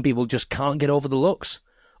said, some people just can't get over the looks,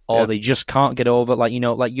 or they just can't get over,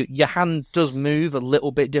 your hand does move a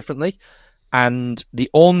little bit differently. And the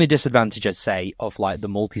only disadvantage, I'd say, of, like, the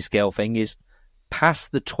multi-scale thing is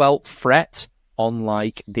past the 12th fret on,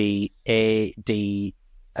 like, the A, D,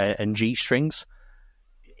 and G strings,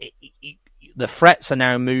 the frets are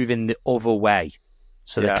now moving the other way.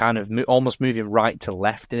 So they're kind of almost moving right to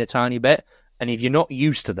left in a tiny bit. And if you're not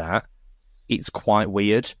used to that, it's quite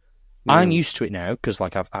weird. I'm used to it now, because,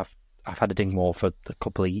 like, I've had a Dingwall for a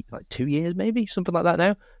couple of, like, 2 years, maybe, something like that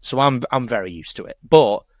now. So I'm very used to it.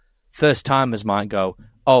 But first timers might go,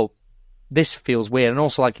 oh, this feels weird. And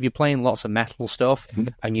also, like, if you're playing lots of metal stuff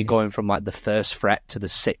and you're going from, like, the 1st fret to the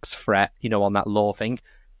 6th fret, on that low thing,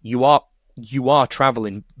 you are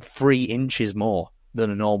traveling 3 inches more than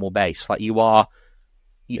a normal bass. Like, you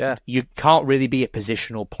can't really be a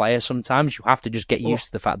positional player sometimes. You have to just get used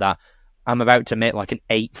to the fact that I'm about to make, like, an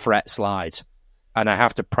 8 fret slide, and I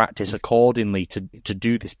have to practice accordingly to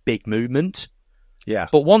do this big movement. Yeah.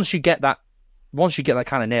 But once you get that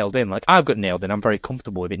kind of nailed in, like I've got nailed in, I'm very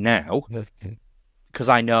comfortable with it now, because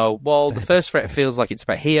I know, well, the 1st fret feels like it's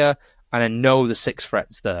about here, and I know the 6th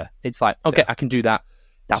fret's there. It's like, okay, I can do that.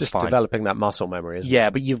 That's just fine. Developing that muscle memory, isn't it? Yeah,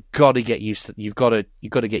 but you've got to get used to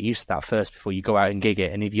get used to that first before you go out and gig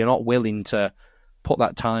it. And if you're not willing to put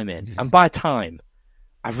that time in, and by time,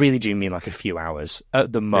 I really do mean like a few hours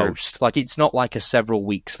at the most. Like, it's not like a several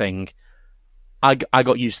weeks thing. I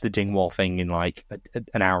got used to the Dingwall thing in like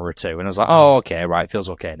an hour or two, and I was like, oh, okay, right, it feels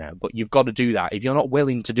okay now. But you've got to do that. If you're not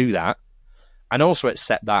willing to do that, and also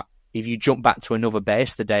accept that if you jump back to another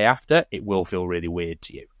bass the day after, it will feel really weird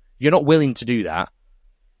to you. If you're not willing to do that,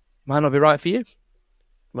 it might not be right for you.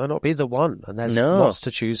 Might not be the one, and there's lots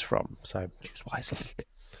to choose from, so choose wisely.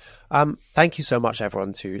 Thank you so much,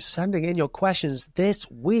 everyone, to sending in your questions this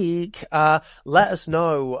week. Let us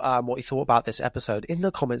know what you thought about this episode in the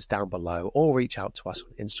comments down below, or reach out to us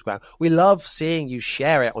on Instagram. We love seeing you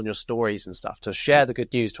share it on your stories and stuff, to share the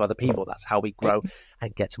good news to other people. That's how we grow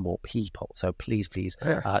and get to more people. So please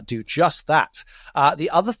do just that. The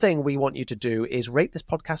other thing we want you to do is rate this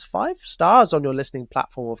podcast 5 stars on your listening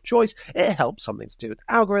platform of choice. It helps something to do with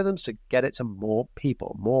algorithms to get it to more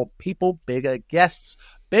people, bigger guests,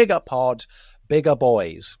 bigger pod, bigger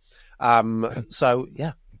boys. So,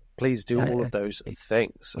 yeah, please do all of those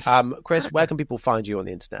things. Chris, where can people find you on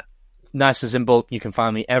the internet? Nice and simple. You can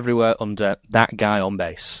find me everywhere under That Guy on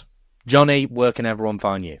Bass. Johnny, where can everyone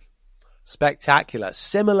find you? Spectacular.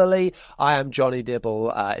 Similarly, I am Jonny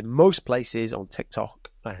Dibble in most places. On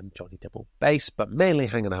TikTok, I am Jonny Dibble Bass, but mainly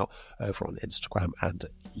hanging out over on Instagram and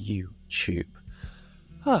YouTube.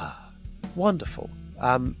 Wonderful.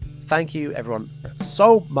 Thank you, everyone,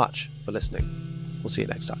 so much for listening. We'll see you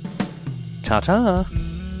next time. Ta-ta.